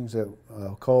crossings that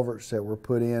culverts that were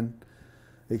put in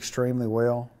extremely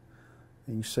well.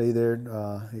 You can see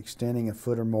they're extending a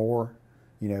foot or more,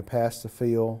 past the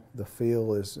fill. The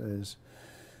fill is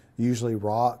usually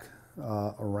rock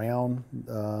around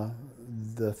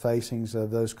the facings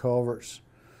of those culverts.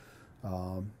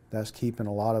 That's keeping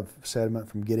a lot of sediment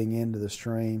from getting into the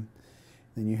stream.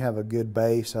 Then you have a good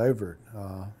base over it.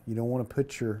 You don't want to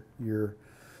put your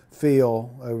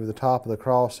fill over the top of the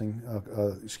crossing,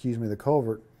 the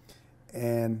culvert,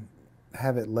 and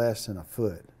have it less than a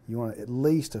foot. You want at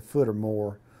least a foot or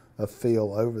more of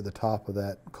fill over the top of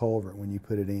that culvert when you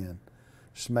put it in.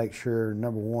 Just make sure,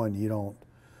 number one, you don't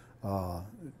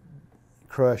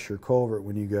crush your culvert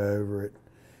when you go over it,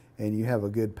 and you have a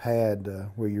good pad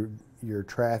where your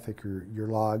traffic or your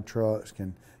log trucks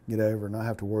can get over and not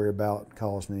have to worry about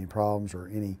causing any problems or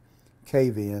any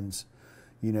cave-ins,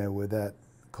 with that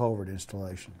culvert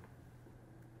installation.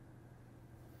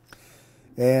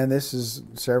 And this is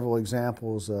several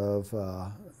examples of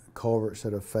culverts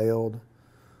that have failed.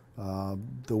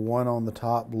 The one on the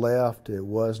top left, it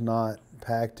was not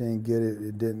packed in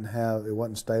good. It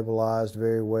wasn't stabilized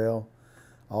very well.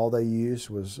 All they used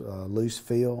was loose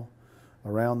fill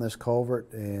around this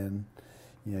culvert, and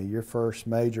your first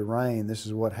major rain, this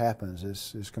is what happens.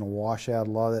 It's going to wash out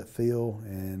a lot of that fill,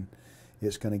 and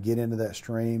it's going to get into that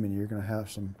stream, and you're going to have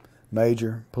some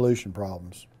major pollution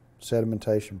problems,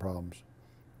 sedimentation problems.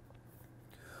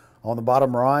 On the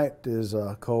bottom right is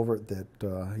a culvert that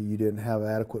you didn't have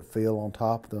adequate fill on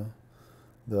top of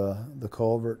the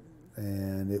culvert,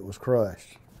 and it was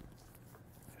crushed.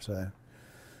 So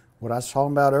what I was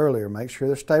talking about earlier, make sure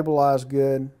they're stabilized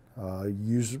good.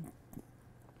 Use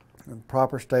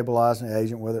proper stabilizing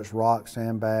agent, whether it's rock,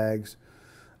 sandbags,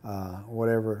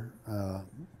 whatever.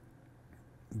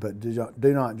 But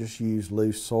do not just use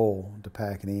loose soil to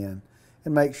pack it in.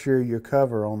 And make sure your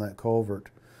cover on that culvert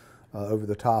over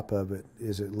the top of it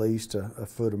is at least a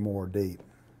foot or more deep.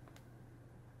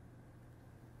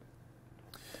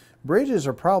 Bridges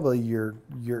are probably your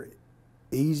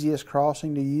easiest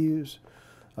crossing to use.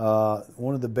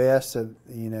 One of the best,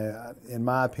 in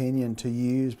my opinion, to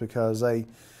use because they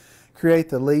create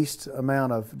the least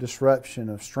amount of disruption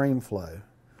of stream flow.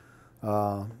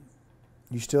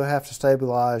 You still have to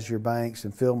stabilize your banks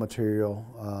and fill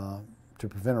material to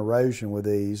prevent erosion with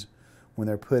these when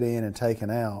they're put in and taken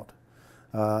out.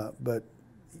 But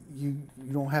you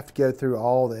don't have to go through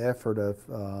all the effort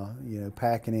of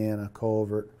packing in a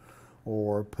culvert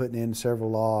or putting in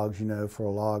several logs for a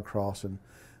log crossing.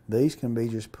 These can be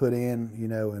just put in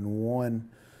in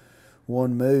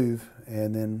one move,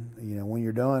 and then when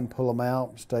you're done, pull them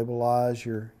out, stabilize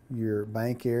your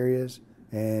bank areas,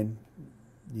 and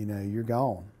you're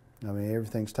gone. I mean,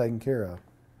 everything's taken care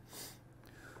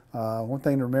of. One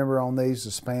thing to remember on these,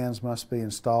 the spans must be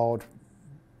installed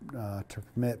to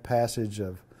permit passage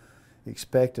of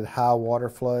expected high water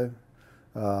flow.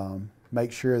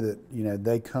 Make sure that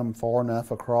they come far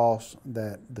enough across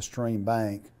the stream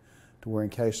bank to where in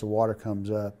case the water comes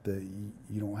up that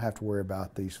you don't have to worry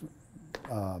about these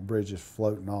bridges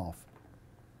floating off.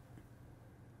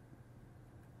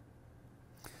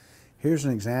 Here's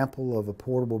an example of a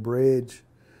portable bridge.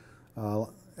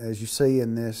 As you see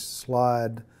in this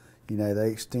slide,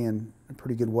 they extend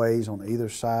pretty good ways on either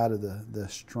side of the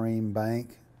stream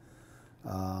bank.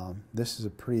 This is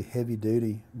a pretty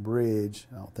heavy-duty bridge.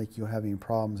 I don't think you'll have any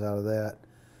problems out of that.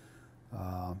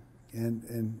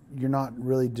 And you're not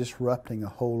really disrupting a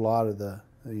whole lot of the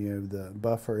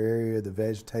buffer area, the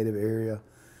vegetative area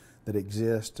that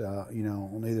exists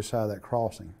on either side of that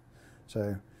crossing.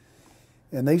 So,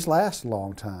 and these last a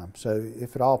long time. So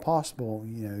if at all possible,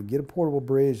 get a portable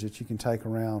bridge that you can take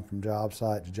around from job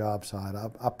site to job site.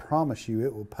 I promise you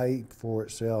it will pay for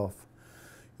itself,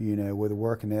 with the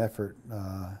work and effort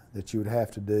that you would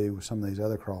have to do with some of these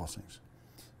other crossings.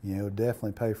 It will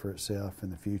definitely pay for itself in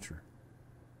the future.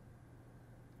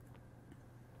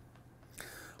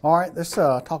 All right, let's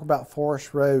talk about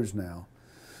forest roads now.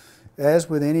 As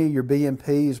with any of your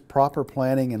BMPs, proper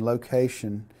planning and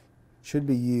location should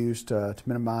be used to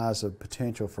minimize the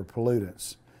potential for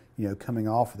pollutants, coming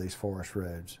off of these forest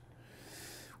roads.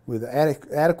 With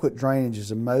adequate drainage is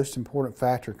the most important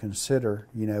factor to consider,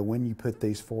 when you put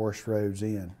these forest roads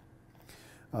in.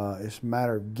 It's a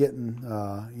matter of getting,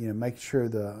 making sure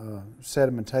the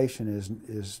sedimentation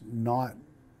is not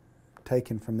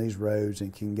taken from these roads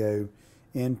and can go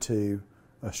into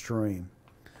a stream.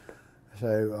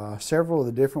 So several of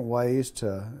the different ways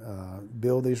to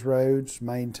build these roads,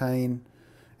 maintain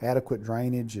adequate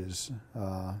drainage is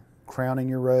crowning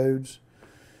your roads.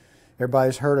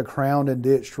 Everybody's heard of crowned and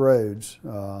ditched roads.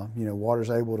 Water's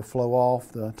able to flow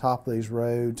off the top of these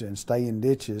roads and stay in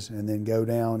ditches and then go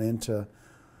down into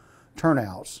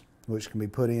turnouts, which can be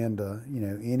put into,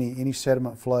 any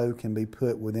sediment flow can be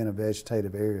put within a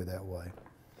vegetative area that way.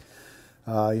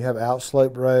 You have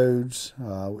outslope roads,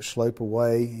 which slope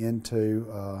away into,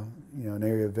 an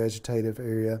area of vegetative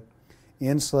area.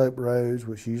 Inslope roads,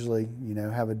 which usually,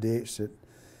 have a ditch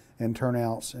and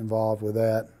turnouts involved with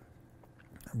that.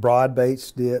 Broad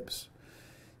base dips,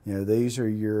 these are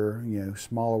your,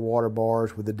 smaller water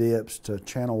bars with the dips to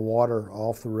channel water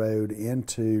off the road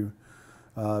into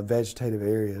vegetative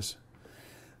areas.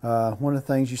 One of the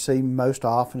things you see most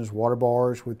often is water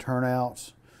bars with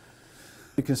turnouts.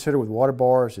 You consider with water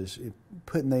bars is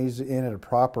putting these in at a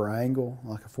proper angle,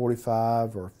 like a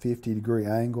 45 or 50 degree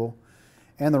angle,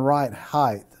 and the right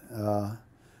height to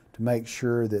make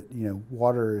sure that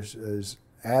water is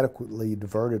adequately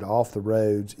diverted off the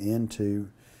roads into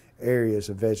areas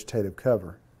of vegetative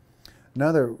cover.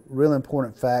 Another really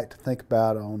important fact to think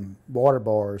about on water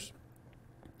bars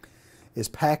is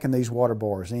packing these water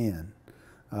bars in,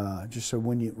 just so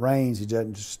when it rains it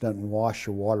doesn't wash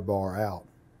your water bar out.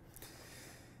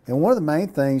 And one of the main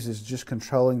things is just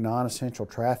controlling non-essential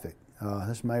traffic.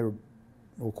 This may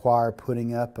require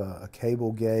putting up a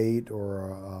cable gate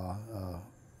or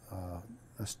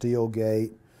a steel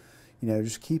gate,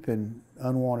 just keeping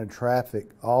unwanted traffic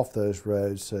off those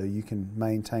roads so you can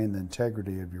maintain the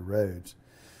integrity of your roads.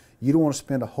 You don't want to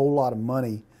spend a whole lot of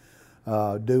money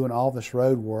doing all this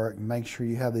road work and make sure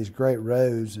you have these great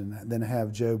roads and then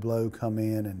have Joe Blow come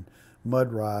in and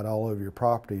mud ride all over your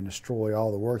property and destroy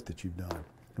all the work that you've done.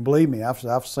 And believe me,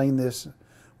 I've seen this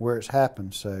where it's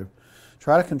happened. So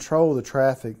try to control the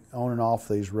traffic on and off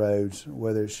these roads,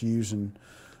 whether it's using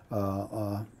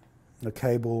a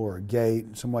cable or a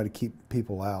gate, some way to keep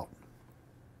people out.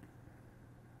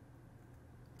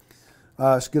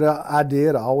 It's a good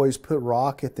idea to always put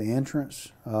rock at the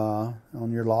entrance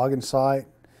on your logging site.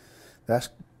 That's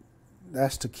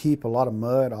to keep a lot of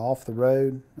mud off the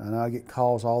road. I know I get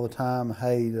calls all the time,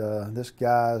 hey, this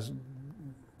guy's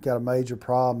got a major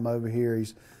problem over here.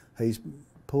 He's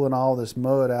pulling all this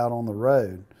mud out on the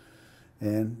road.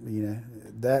 And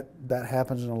that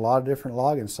happens in a lot of different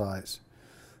logging sites.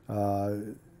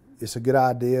 It's a good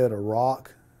idea to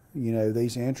rock,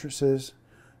 these entrances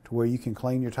to where you can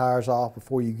clean your tires off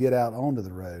before you get out onto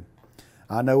the road.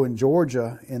 I know in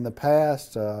Georgia in the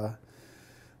past,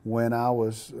 when I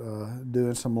was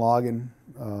doing some logging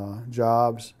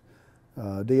jobs,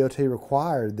 DOT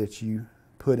required that you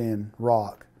put in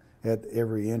rock at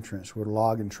every entrance where the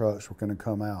logging trucks were going to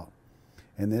come out.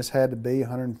 And this had to be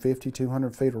 150,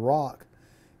 200 feet of rock,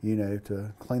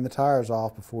 to clean the tires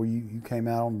off before you came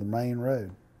out on the main road.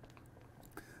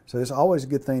 So it's always a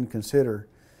good thing to consider,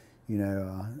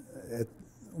 when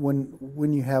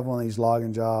you have one of these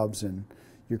logging jobs and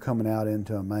you're coming out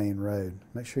into a main road.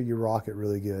 Make sure you rock it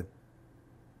really good.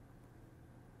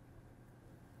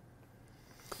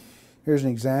 Here's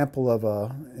an example of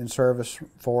a in-service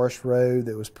forest road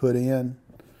that was put in.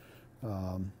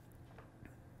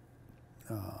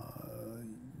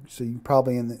 So you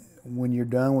probably, when you're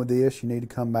done with this, you need to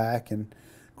come back and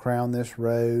crown this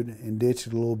road and ditch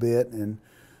it a little bit and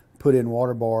put in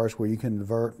water bars where you can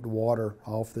divert the water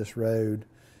off this road,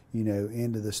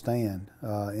 into the stand,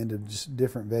 into just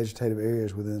different vegetative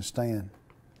areas within the stand.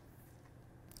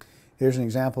 Here's an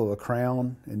example of a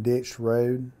crown and ditched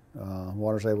road.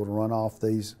 Water's able to run off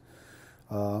these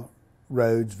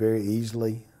roads very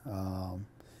easily.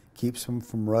 Keeps them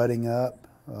from rutting up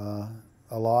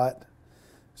a lot.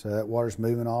 So that water's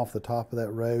moving off the top of that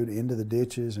road into the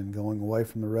ditches and going away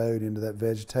from the road into that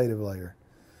vegetative layer.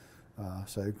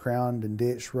 So crowned and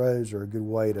ditched roads are a good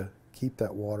way to keep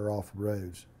that water off of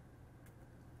roads.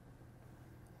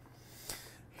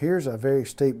 Here's a very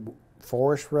steep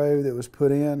forest road that was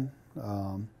put in.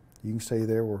 You can see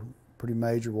there were pretty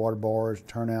major water bars,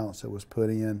 turnouts that was put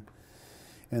in.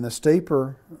 And the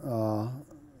steeper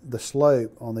the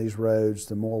slope on these roads,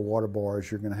 the more water bars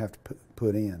you're going to have to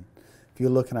put in. If you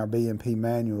look in our BMP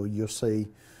manual, you'll see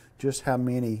just how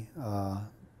many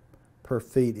per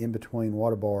feet in between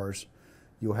water bars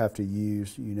you'll have to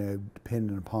use,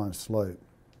 depending upon slope.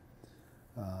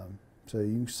 So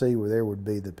you can see where there would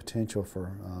be the potential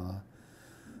for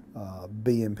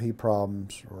BMP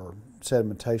problems or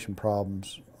sedimentation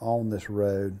problems on this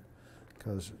road,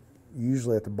 because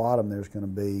usually at the bottom there's going to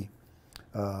be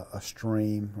a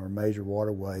stream or a major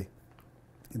waterway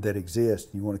that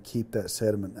exists. You want to keep that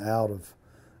sediment out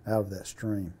out of that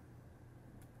stream.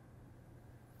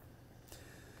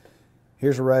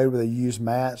 Here's a road where they use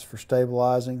mats for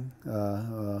stabilizing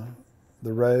the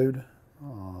road. A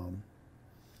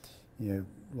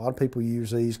lot of people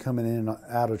use these coming in and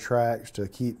out of tracks to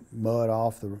keep mud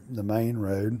off the main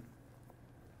road,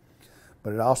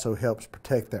 but it also helps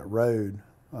protect that road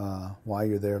while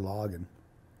you're there logging.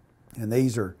 And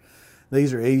these are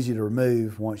easy to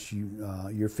remove once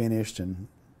you're finished and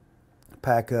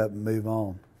pack up and move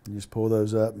on. You just pull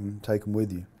those up and take them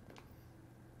with you.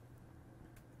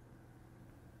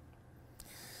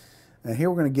 And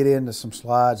here we're going to get into some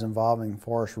slides involving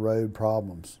forest road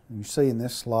problems. You see in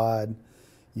this slide,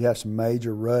 you have some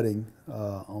major rutting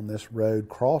on this road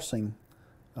crossing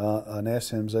an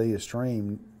SMZ, a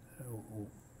stream,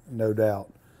 no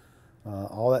doubt.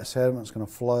 All that sediment is going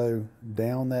to flow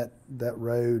down that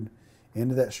road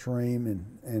into that stream,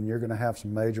 and you're going to have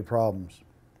some major problems.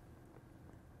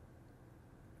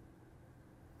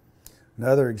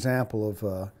 Another example of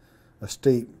a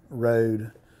steep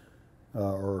road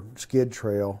or skid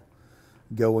trail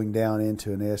going down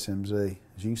into an SMZ.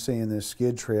 As you can see in this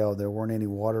skid trail, there weren't any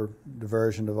water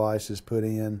diversion devices put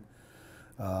in,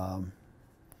 no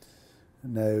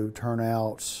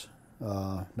turnouts,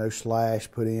 no slash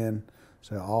put in.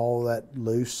 So all that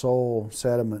loose soil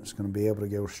sediment is going to be able to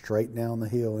go straight down the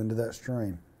hill into that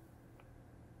stream.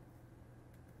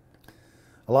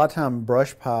 A lot of times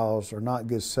brush piles are not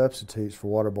good substitutes for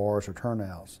water bars or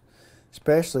turnouts,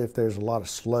 especially if there's a lot of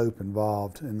slope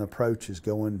involved in the approaches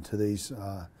going to these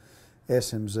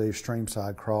SMZ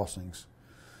streamside crossings.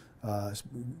 It's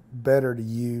better to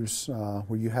use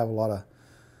where you have a lot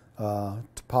of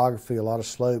topography, a lot of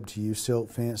slope, to use silt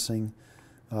fencing,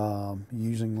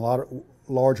 using a lot of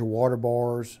larger water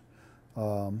bars,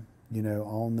 on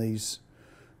these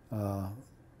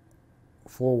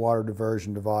for water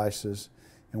diversion devices.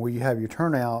 And where you have your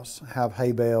turnouts, have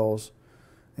hay bales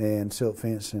and silt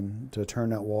fencing to turn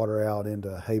that water out into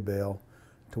a hay bale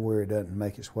to where it doesn't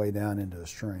make its way down into the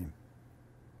stream.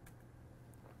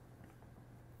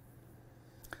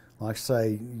 Like I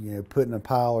say, putting a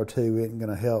pile or two isn't going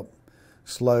to help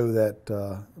slow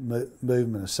that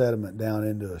movement of sediment down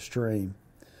into a stream.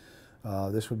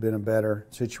 This would have been a better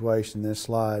situation in this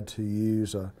slide to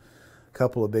use a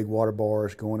couple of big water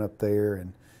bars going up there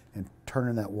and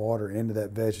turning that water into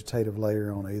that vegetative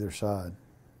layer on either side.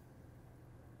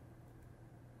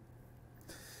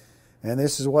 And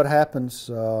this is what happens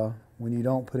when you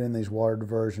don't put in these water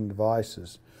diversion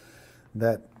devices.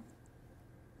 That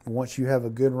once you have a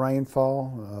good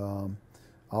rainfall,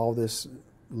 all this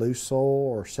loose soil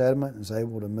or sediment is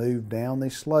able to move down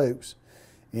these slopes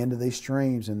into these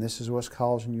streams, and this is what's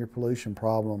causing your pollution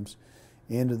problems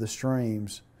into the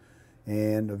streams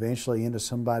and eventually into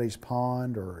somebody's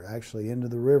pond or actually into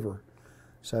the river.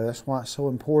 So that's why it's so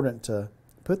important to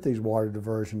put these water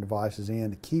diversion devices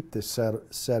in to keep this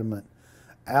sediment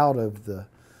out of the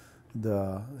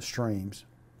streams.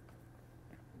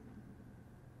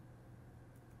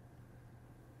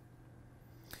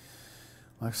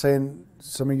 Like I said,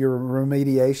 some of your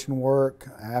remediation work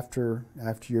after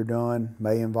you're done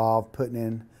may involve putting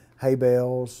in hay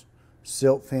bales,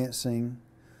 silt fencing,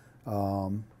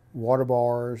 water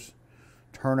bars,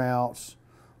 turnouts,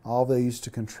 all these to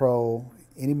control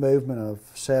any movement of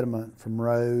sediment from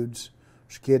roads,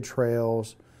 skid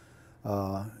trails,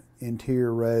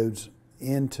 interior roads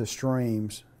into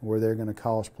streams where they're going to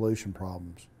cause pollution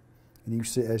problems. And you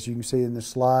see, as you can see in this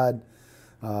slide,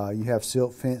 you have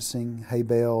silt fencing, hay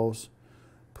bales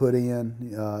put in.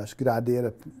 It's a good idea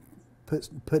to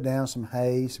put down some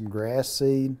hay, some grass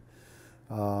seed.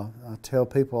 I tell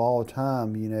people all the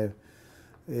time,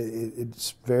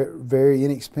 it's very, very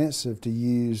inexpensive to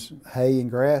use hay and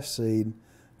grass seed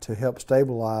to help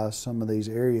stabilize some of these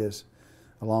areas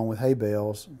along with hay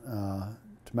bales to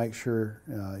make sure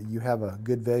you have a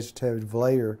good vegetative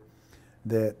layer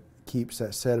that keeps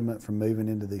that sediment from moving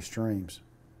into these streams.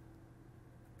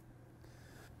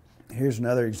 Here's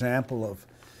another example of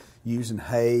using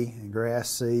hay and grass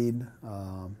seed.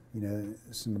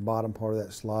 It's in the bottom part of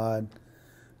that slide.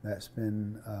 That's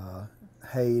been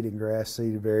hayed and grass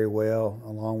seeded very well,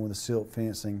 along with the silt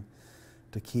fencing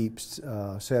to keep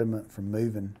sediment from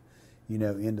moving,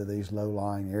 into these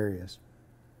low-lying areas.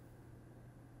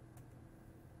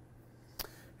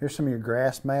 Here's some of your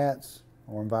grass mats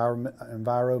or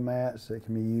enviro mats that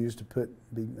can be used to put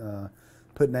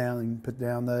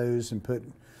down those and put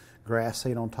grass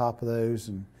seed on top of those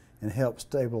and help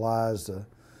stabilize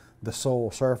the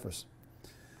soil surface.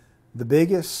 The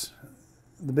biggest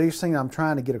thing I'm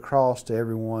trying to get across to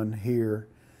everyone here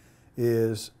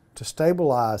is to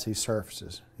stabilize these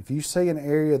surfaces. If you see an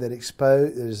area that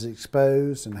is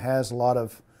exposed and has a lot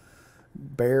of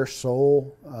bare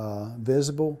soil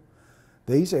visible,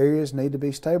 these areas need to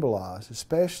be stabilized,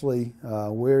 especially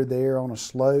where they're on a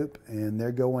slope and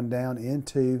they're going down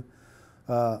into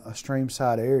a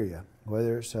stream-side area,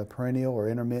 whether it's a perennial or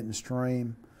intermittent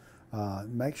stream.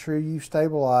 Make sure you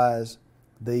stabilize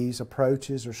these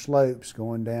approaches or slopes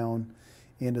going down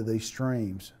into these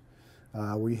streams.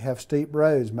 Where you have steep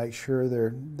roads, make sure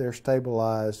they're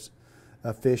stabilized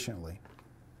efficiently.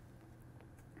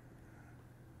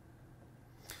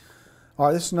 All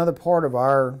right, this is another part of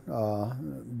our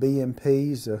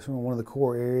BMPs. One of the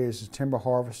core areas is timber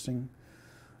harvesting.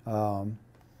 It's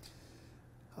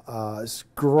a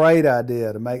great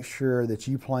idea to make sure that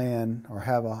you plan or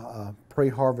have a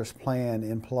pre-harvest plan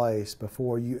in place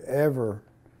before you ever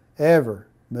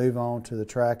move on to the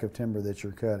tract of timber that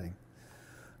you're cutting.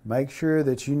 Make sure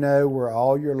that you know where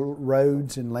all your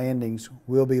roads and landings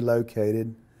will be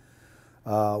located,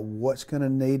 what's going to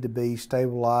need to be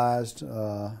stabilized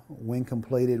when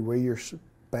completed, where your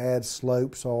bad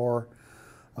slopes are,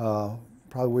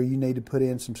 probably where you need to put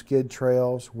in some skid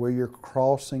trails, where your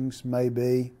crossings may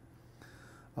be.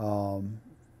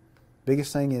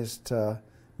 Biggest thing is to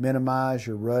minimize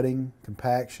your rutting,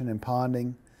 compaction, and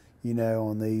ponding,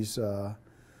 on these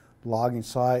logging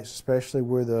sites, especially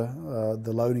where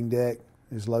the loading deck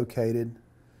is located.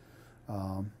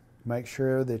 Make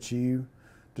sure that you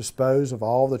dispose of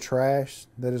all the trash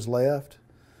that is left.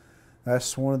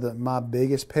 That's one of my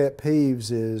biggest pet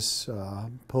peeves is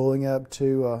pulling up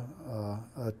to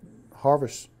a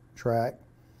harvest track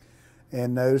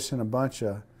and noticing a bunch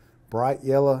of bright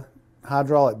yellow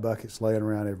hydraulic buckets laying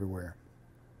around everywhere.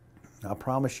 I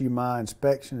promise you my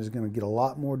inspection is going to get a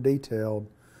lot more detailed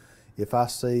if I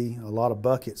see a lot of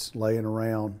buckets laying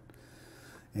around.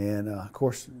 And of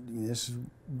course, this is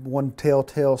one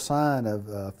telltale sign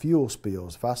of fuel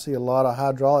spills. If I see a lot of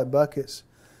hydraulic buckets,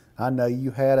 I know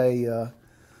you had a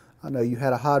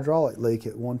hydraulic leak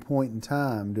at one point in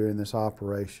time during this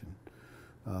operation.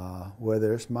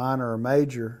 Whether it's minor or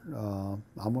major,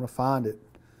 I'm going to find it,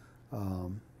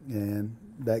 and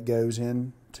that goes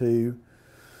into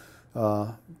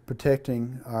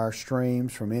protecting our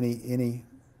streams from any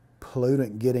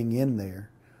pollutant getting in there.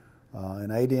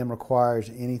 And ADM requires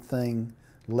anything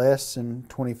less than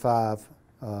 25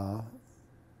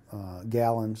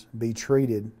 gallons be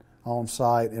treated on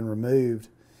site and removed.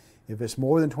 If it's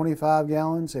more than 25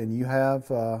 gallons and you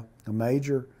have a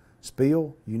major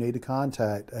spill, you need to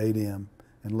contact ADM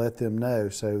and let them know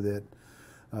so that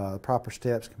proper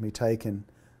steps can be taken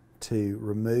to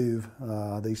remove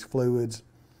these fluids.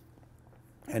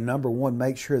 And number one,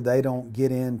 make sure they don't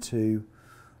get into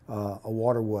a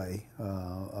waterway,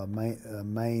 a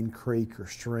main creek or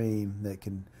stream that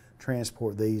can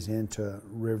transport these into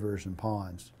rivers and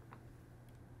ponds.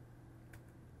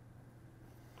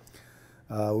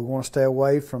 We want to stay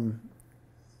away from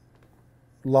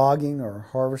logging or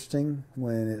harvesting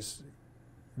when it's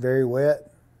very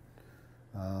wet.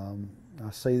 I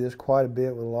see this quite a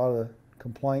bit with a lot of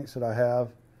complaints that I have.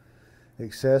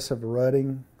 Excessive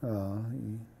rutting.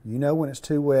 You know when it's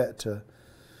too wet to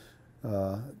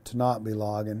not be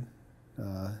logging.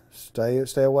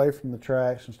 Stay away from the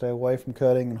tracks and stay away from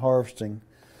cutting and harvesting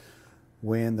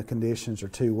when the conditions are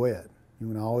too wet. You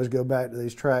can always go back to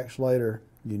these tracks later,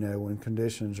 when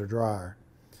conditions are drier.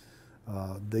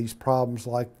 These problems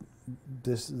like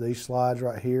these slides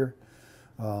right here,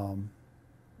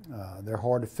 they're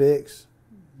hard to fix,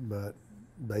 but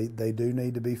they do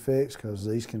need to be fixed because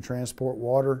these can transport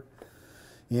water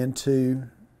into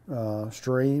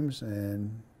streams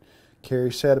and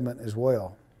carry sediment as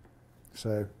well.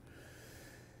 So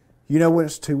when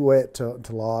it's too wet to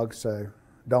log, so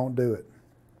don't do it.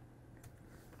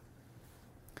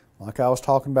 Like I was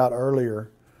talking about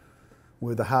earlier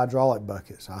with the hydraulic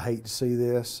buckets, I hate to see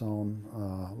this on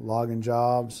logging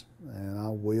jobs, and I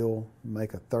will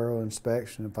make a thorough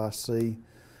inspection if I see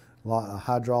a lot of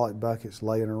hydraulic buckets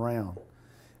laying around.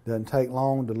 It doesn't take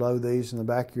long to load these in the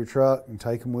back of your truck and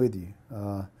take them with you.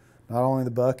 Not only the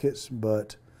buckets,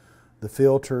 but the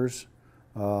filters,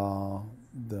 the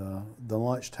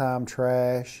lunchtime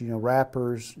trash,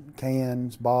 wrappers,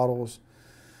 cans, bottles.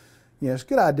 It's a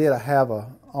good idea to have a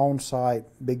on-site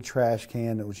big trash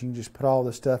can that you can just put all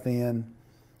this stuff in,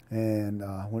 and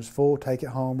when it's full, take it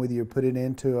home with you, put it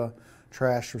into a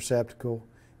trash receptacle,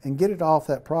 and get it off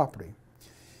that property.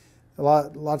 A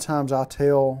lot of times I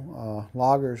tell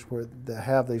loggers that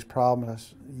have these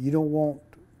problems, you don't want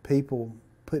people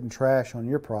putting trash on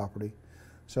your property,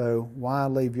 so why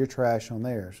leave your trash on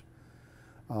theirs?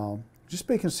 Just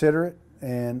be considerate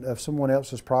and of someone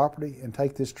else's property and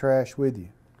take this trash with you.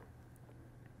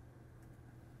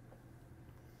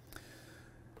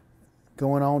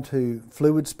 Going on to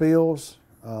fluid spills,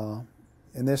 and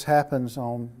this happens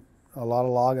on a lot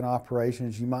of logging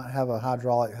operations. You might have a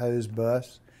hydraulic hose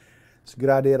bust. It's a good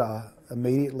idea to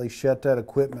immediately shut that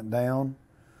equipment down,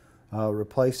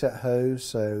 replace that hose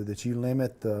so that you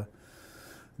limit the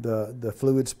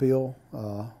fluid spill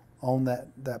on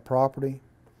that property.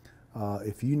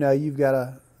 If you know you've got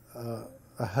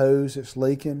a hose that's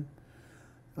leaking,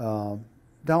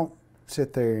 don't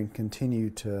sit there and continue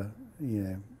to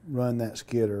run that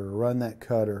skidder or run that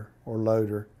cutter or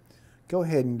loader. Go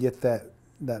ahead and get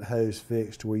that hose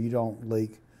fixed where you don't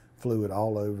leak fluid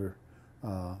all over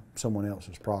someone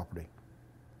else's property.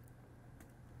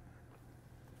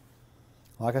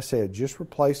 Like I said, just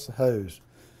replace the hose.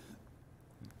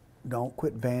 Don't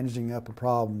quit bandaging up a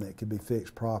problem that could be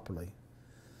fixed properly.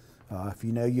 If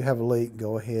you know you have a leak,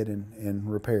 go ahead and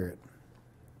repair it.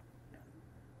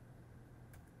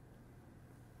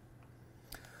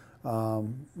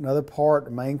 Another part,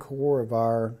 the main core of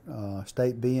our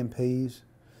state BMPs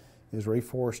is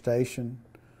reforestation.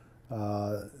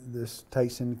 This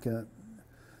takes into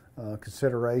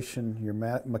consideration your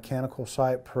mechanical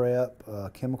site prep,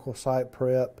 chemical site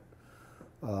prep.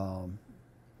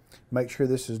 Make sure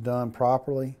this is done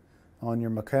properly. On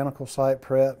your mechanical site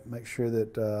prep, make sure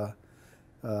that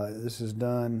this is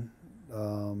done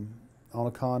on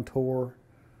a contour.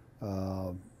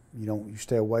 You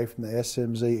stay away from the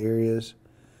SMZ areas.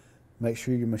 Make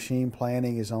sure your machine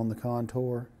planning is on the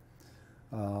contour.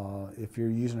 If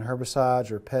you're using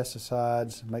herbicides or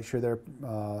pesticides, make sure they're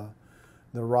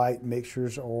the right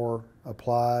mixtures are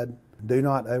applied. Do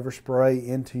not overspray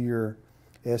into your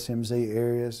SMZ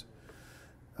areas.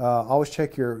 Always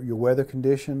check your weather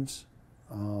conditions.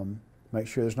 Make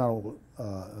sure it's not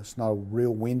a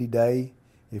real windy day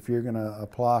if you're going to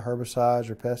apply herbicides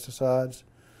or pesticides,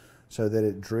 so that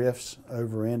it drifts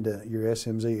over into your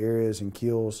SMZ areas and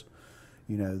kills,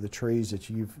 the trees that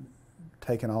you've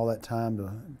taken all that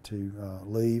time to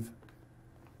leave.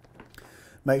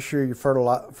 Make sure your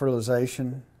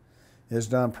fertilization is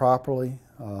done properly.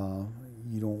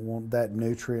 You don't want that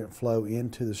nutrient flow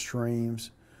into the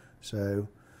streams, so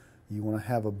you want to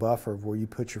have a buffer where you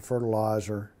put your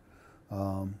fertilizer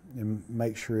and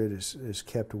make sure it is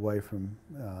kept away from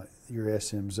your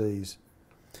SMZs.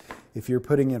 If you're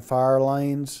putting in fire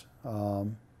lanes,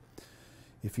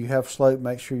 if you have slope,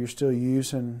 make sure you're still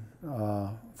using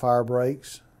fire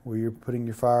breaks where you're putting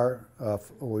your fire,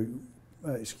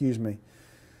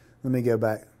 let me go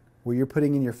back. Where you're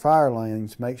putting in your fire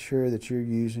lanes, make sure that you're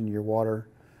using your water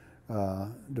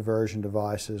diversion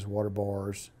devices, water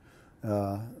bars,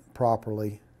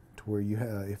 properly, to where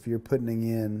if you're putting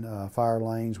in fire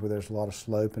lanes where there's a lot of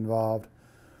slope involved,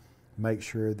 make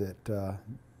sure that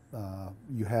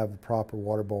you have the proper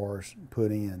water bars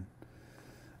put in.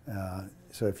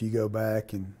 So if you go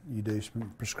back and you do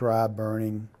some prescribed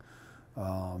burning,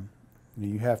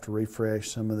 you have to refresh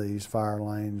some of these fire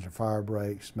lanes or fire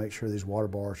breaks, make sure these water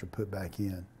bars are put back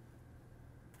in.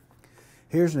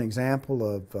 Here's an example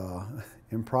of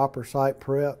improper site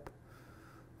prep.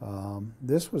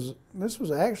 This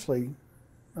was actually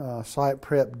site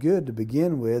prep good to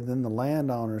begin with. Then the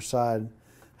landowner decided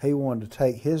he wanted to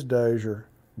take his dozer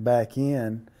back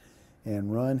in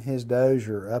and run his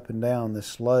dozer up and down the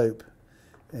slope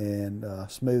and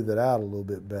smooth it out a little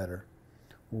bit better.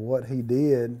 What he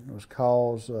did was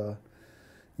cause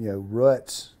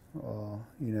ruts,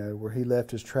 where he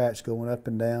left his tracks going up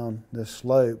and down this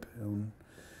slope. And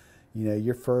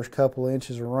your first couple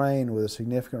inches of rain with a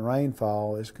significant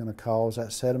rainfall is going to cause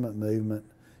that sediment movement,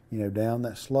 down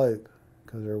that slope,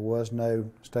 because there was no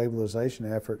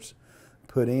stabilization efforts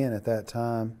put in at that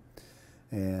time,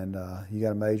 and you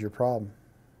got a major problem.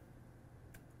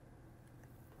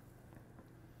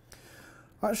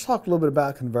 All right, let's talk a little bit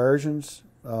about conversions.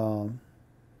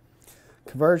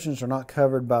 Conversions are not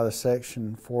covered by the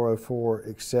Section 404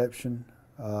 exception,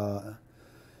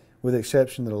 with the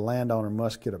exception that a landowner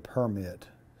must get a permit.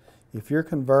 If you're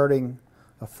converting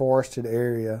a forested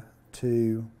area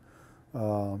to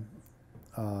a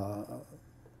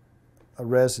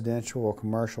residential or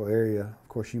commercial area, of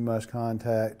course you must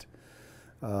contact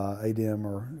ADM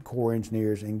or Corps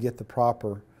engineers and get the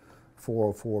proper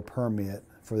 404 permit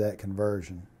for that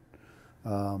conversion.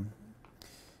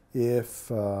 If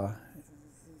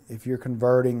you're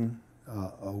converting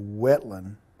a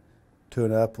wetland to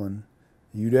an upland,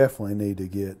 you definitely need to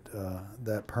get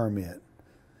that permit.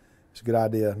 It's a good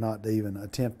idea not to even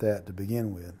attempt that to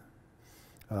begin with.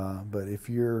 But if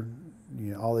you're,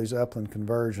 all these upland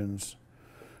conversions,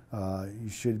 you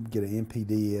should get an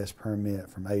MPDES permit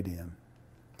from ADM.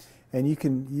 And you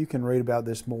can read about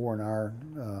this more in our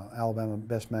Alabama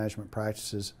Best Management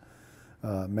Practices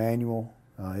manual.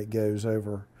 It goes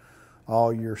over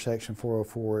all your Section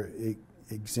 404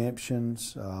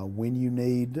 exemptions, when you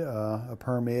need a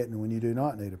permit and when you do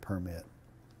not need a permit.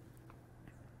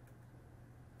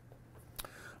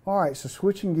 All right, so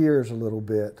switching gears a little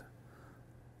bit,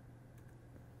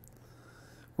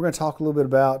 we're going to talk a little bit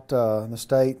about the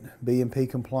state BMP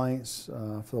complaints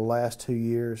for the last 2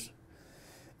 years.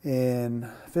 In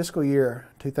fiscal year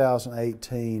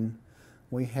 2018,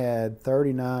 we had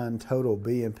 39 total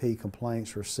BMP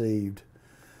complaints received.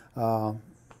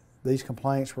 These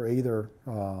complaints were either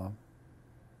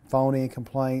phony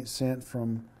complaints sent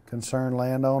from concerned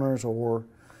landowners or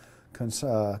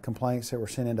complaints that were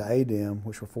sent into ADM,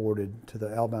 which were forwarded to the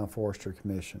Alabama Forestry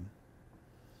Commission.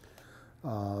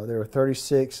 There were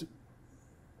 36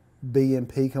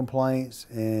 BMP complaints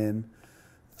and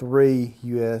 3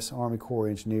 U.S. Army Corps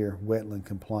of Engineer wetland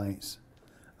complaints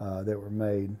that were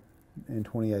made in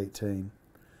 2018.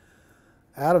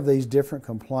 Out of these different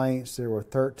complaints, there were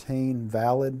 13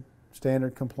 valid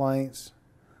standard complaints.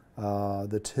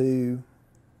 The 2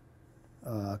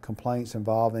 complaints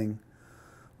involving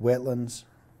wetlands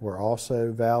were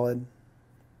also valid.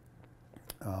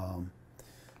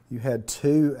 You had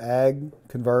 2 ag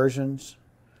conversions,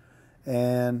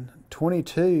 and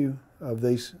 22 of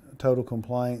these total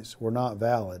complaints were not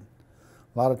valid.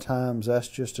 A lot of times that's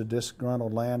just a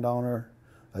disgruntled landowner,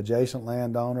 adjacent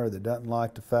landowner that doesn't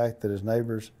like the fact that his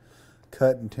neighbor's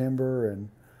cutting timber and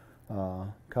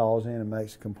calls in and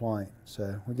makes a complaint.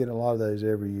 So we get a lot of those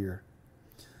every year.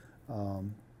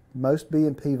 Most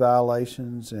BMP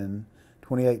violations in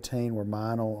 2018 were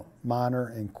minor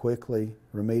and quickly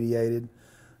remediated.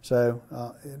 So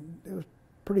it was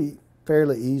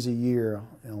fairly easy year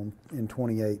in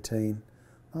 2018.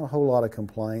 Not a whole lot of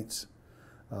complaints.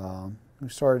 We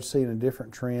started seeing a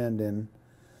different trend in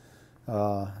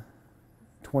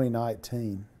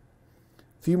 2019.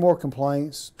 A few more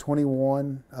complaints,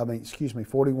 41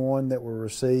 that were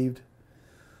received.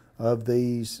 Of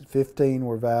these, 15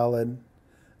 were valid,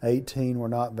 18 were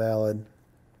not valid,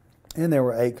 and there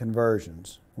were 8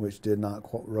 conversions, which did not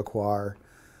require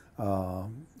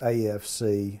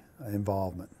AFC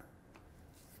involvement.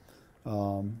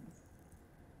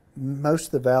 Most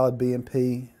of the valid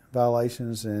BMP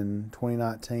violations in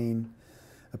 2019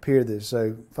 appeared that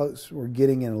so folks were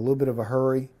getting in a little bit of a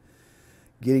hurry,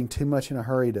 getting too much in a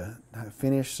hurry to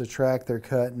finish the track they're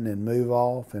cutting and move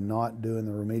off, and not doing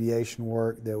the remediation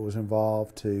work that was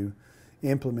involved to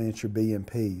implement your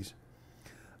BMPs,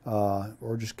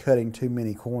 or just cutting too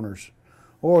many corners.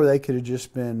 Or they could have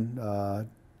just been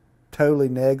totally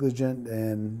negligent,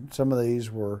 and some of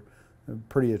these were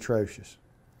pretty atrocious.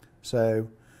 So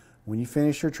when you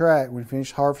finish your track, when you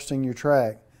finish harvesting your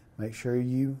track, make sure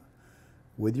you,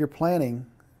 with your planning,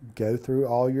 go through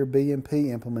all your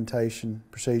BMP implementation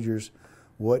procedures.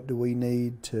 What do we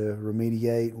need to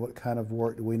remediate? What kind of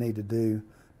work do we need to do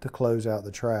to close out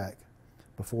the track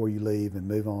before you leave and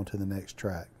move on to the next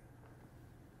track?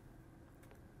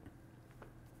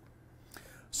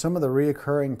 Some of the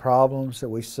reoccurring problems that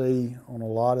we see on a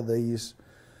lot of these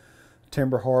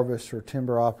timber harvests or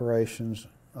timber operations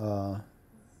are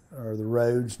the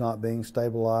roads not being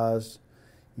stabilized.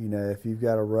 You know, if you've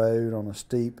got a road on a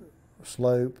steep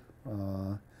slope,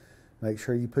 make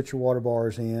sure you put your water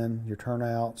bars in, your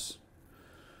turnouts.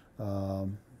 Saw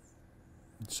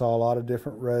a lot of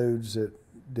different roads that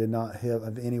did not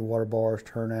have any water bars,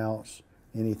 turnouts,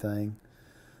 anything.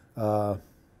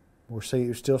 We're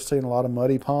still seeing a lot of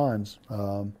muddy ponds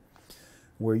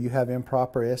where you have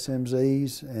improper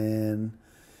SMZs and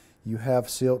you have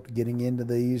silt getting into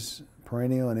these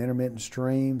perennial and intermittent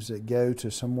streams that go to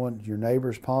your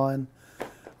neighbor's pond.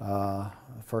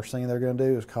 First thing they're going to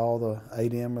do is call the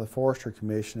ADM or the Forestry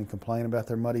Commission and complain about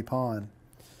their muddy pond.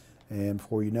 And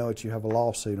before you know it, you have a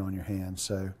lawsuit on your hands.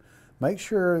 So make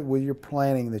sure with your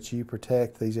planning that you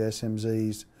protect these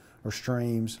SMZs or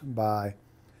streams by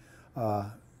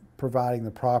providing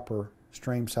the proper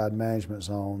streamside management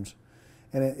zones.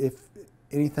 And if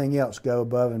anything else, go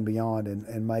above and beyond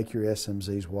and make your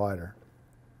SMZs wider.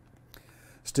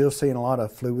 Still seeing a lot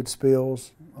of fluid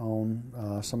spills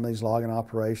on some of these logging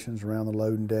operations around the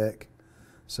loading deck.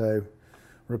 So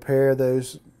repair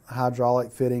those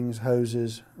hydraulic fittings,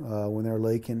 hoses, when they're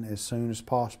leaking as soon as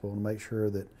possible to make sure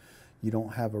that you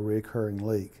don't have a recurring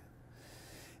leak.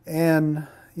 And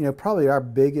you know, probably our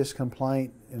biggest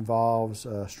complaint involves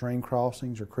stream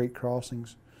crossings or creek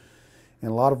crossings. And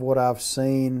a lot of what I've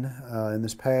seen in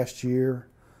this past year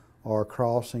are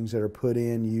crossings that are put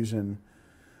in using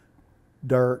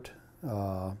dirt,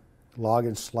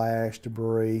 logging slash,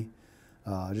 debris,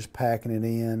 just packing it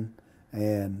in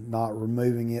and not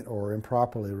removing it or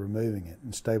improperly removing it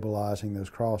and stabilizing those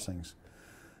crossings.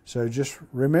 So just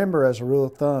remember, as a rule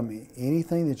of thumb,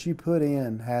 anything that you put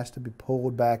in has to be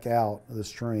pulled back out of the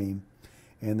stream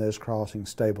and those crossings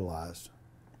stabilized.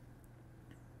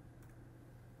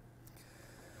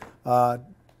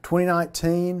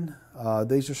 2019,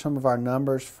 these are some of our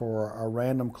numbers for our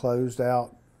random closed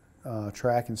out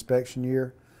track inspection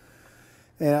year.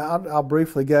 And I'll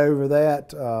briefly go over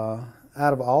that.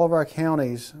 Out of all of our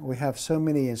counties, we have so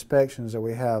many inspections that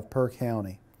we have per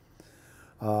county.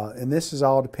 And this is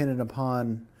all dependent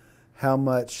upon how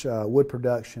much wood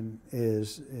production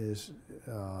is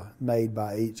made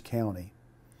by each county.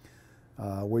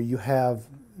 Where you have,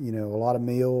 a lot of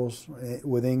mills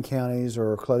within counties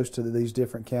or close to these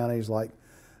different counties like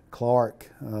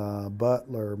Clark,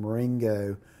 Butler,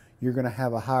 Marengo, you're going to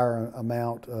have a higher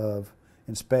amount of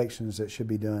inspections that should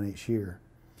be done each year.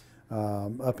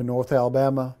 Up in North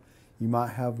Alabama, you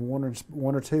might have one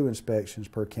or two inspections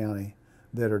per county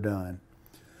that are done.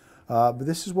 But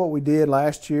this is what we did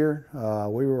last year.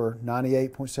 We were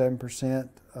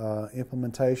 98.7%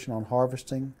 implementation on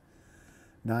harvesting,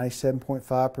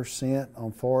 97.5%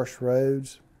 on forest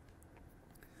roads,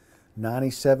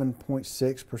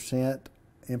 97.6%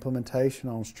 implementation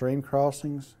on stream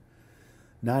crossings,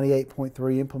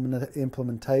 98.3%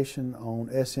 implementation on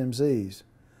SMZs.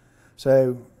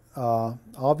 So all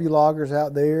of you loggers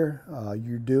out there,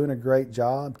 you're doing a great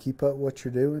job. Keep up what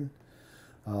you're doing.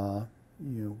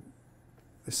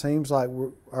 It seems like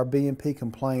our BMP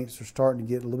complaints are starting to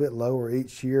get a little bit lower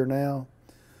each year now.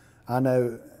 I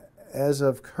know as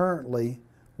of currently,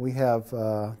 we have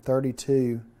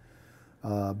 32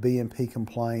 BMP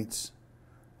complaints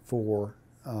for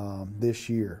this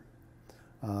year.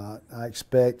 I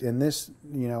expect, and this,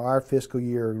 our fiscal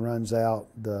year runs out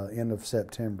the end of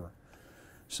September.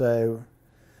 So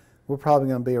we're probably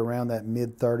going to be around that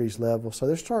mid-30s level. So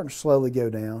they're starting to slowly go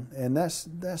down, and that's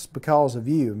because of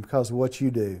you and because of what you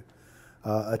do,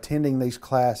 attending these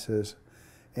classes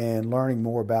and learning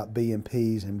more about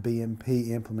BMPs and BMP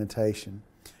implementation.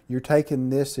 You're taking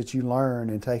this that you learn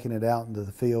and taking it out into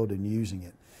the field and using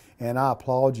it. And I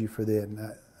applaud you for that.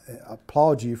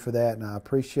 And I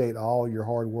appreciate all your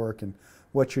hard work and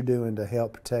what you're doing to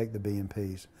help protect the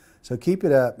BMPs. So keep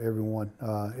it up, everyone.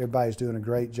 Everybody's doing a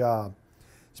great job,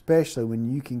 especially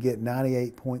when you can get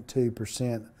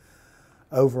 98.2%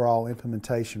 overall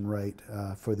implementation rate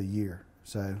for the year.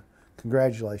 So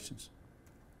congratulations.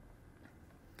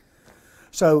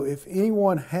 So if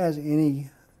anyone has any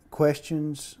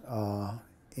questions,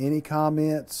 any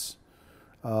comments,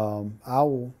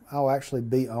 I'll actually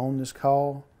be on this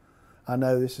call. I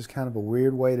know this is kind of a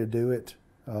weird way to do it.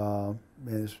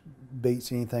 It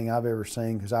beats anything I've ever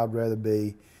seen, because I'd rather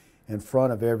be in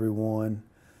front of everyone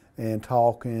and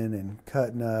talking and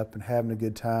cutting up and having a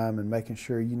good time and making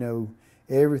sure you know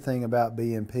everything about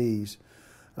BMPs.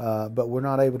 But we're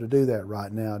not able to do that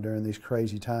right now during these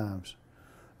crazy times.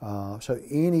 So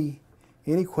any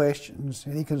questions,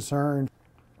 any concerns,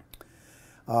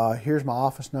 here's my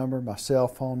office number, my cell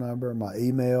phone number, my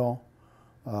email,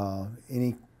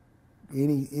 any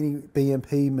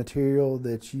BMP material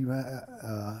that you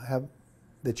have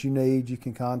that you need, you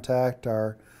can contact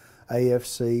our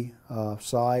AFC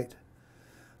site.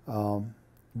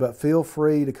 But feel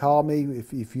free to call me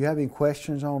if you have any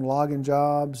questions on logging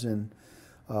jobs and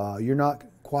you're not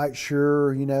quite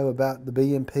sure, about the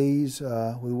BMPs,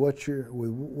 with what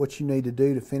you need to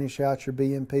do to finish out your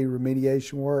BMP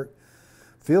remediation work.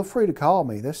 Feel free to call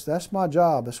me. That's my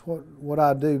job. That's what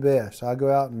I do best. I go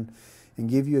out and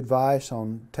give you advice,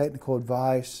 on technical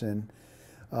advice, and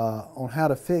on how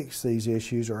to fix these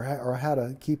issues or how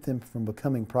to keep them from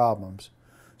becoming problems.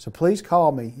 So please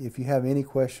call me if you have any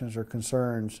questions or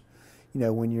concerns,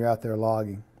 when you're out there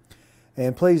logging.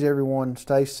 And please, everyone,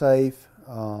 stay safe.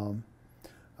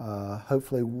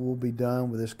 Hopefully we'll be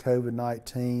done with this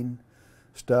COVID-19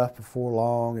 stuff before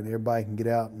long, and everybody can get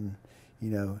out and,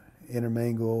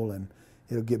 intermingle, and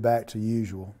it'll get back to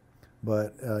usual.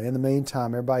 But in the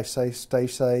meantime, everybody stay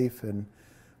safe and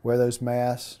wear those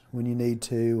masks when you need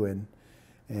to,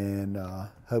 and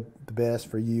hope the best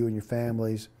for you and your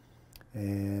families,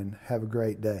 and have a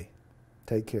great day.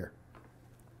 Take care.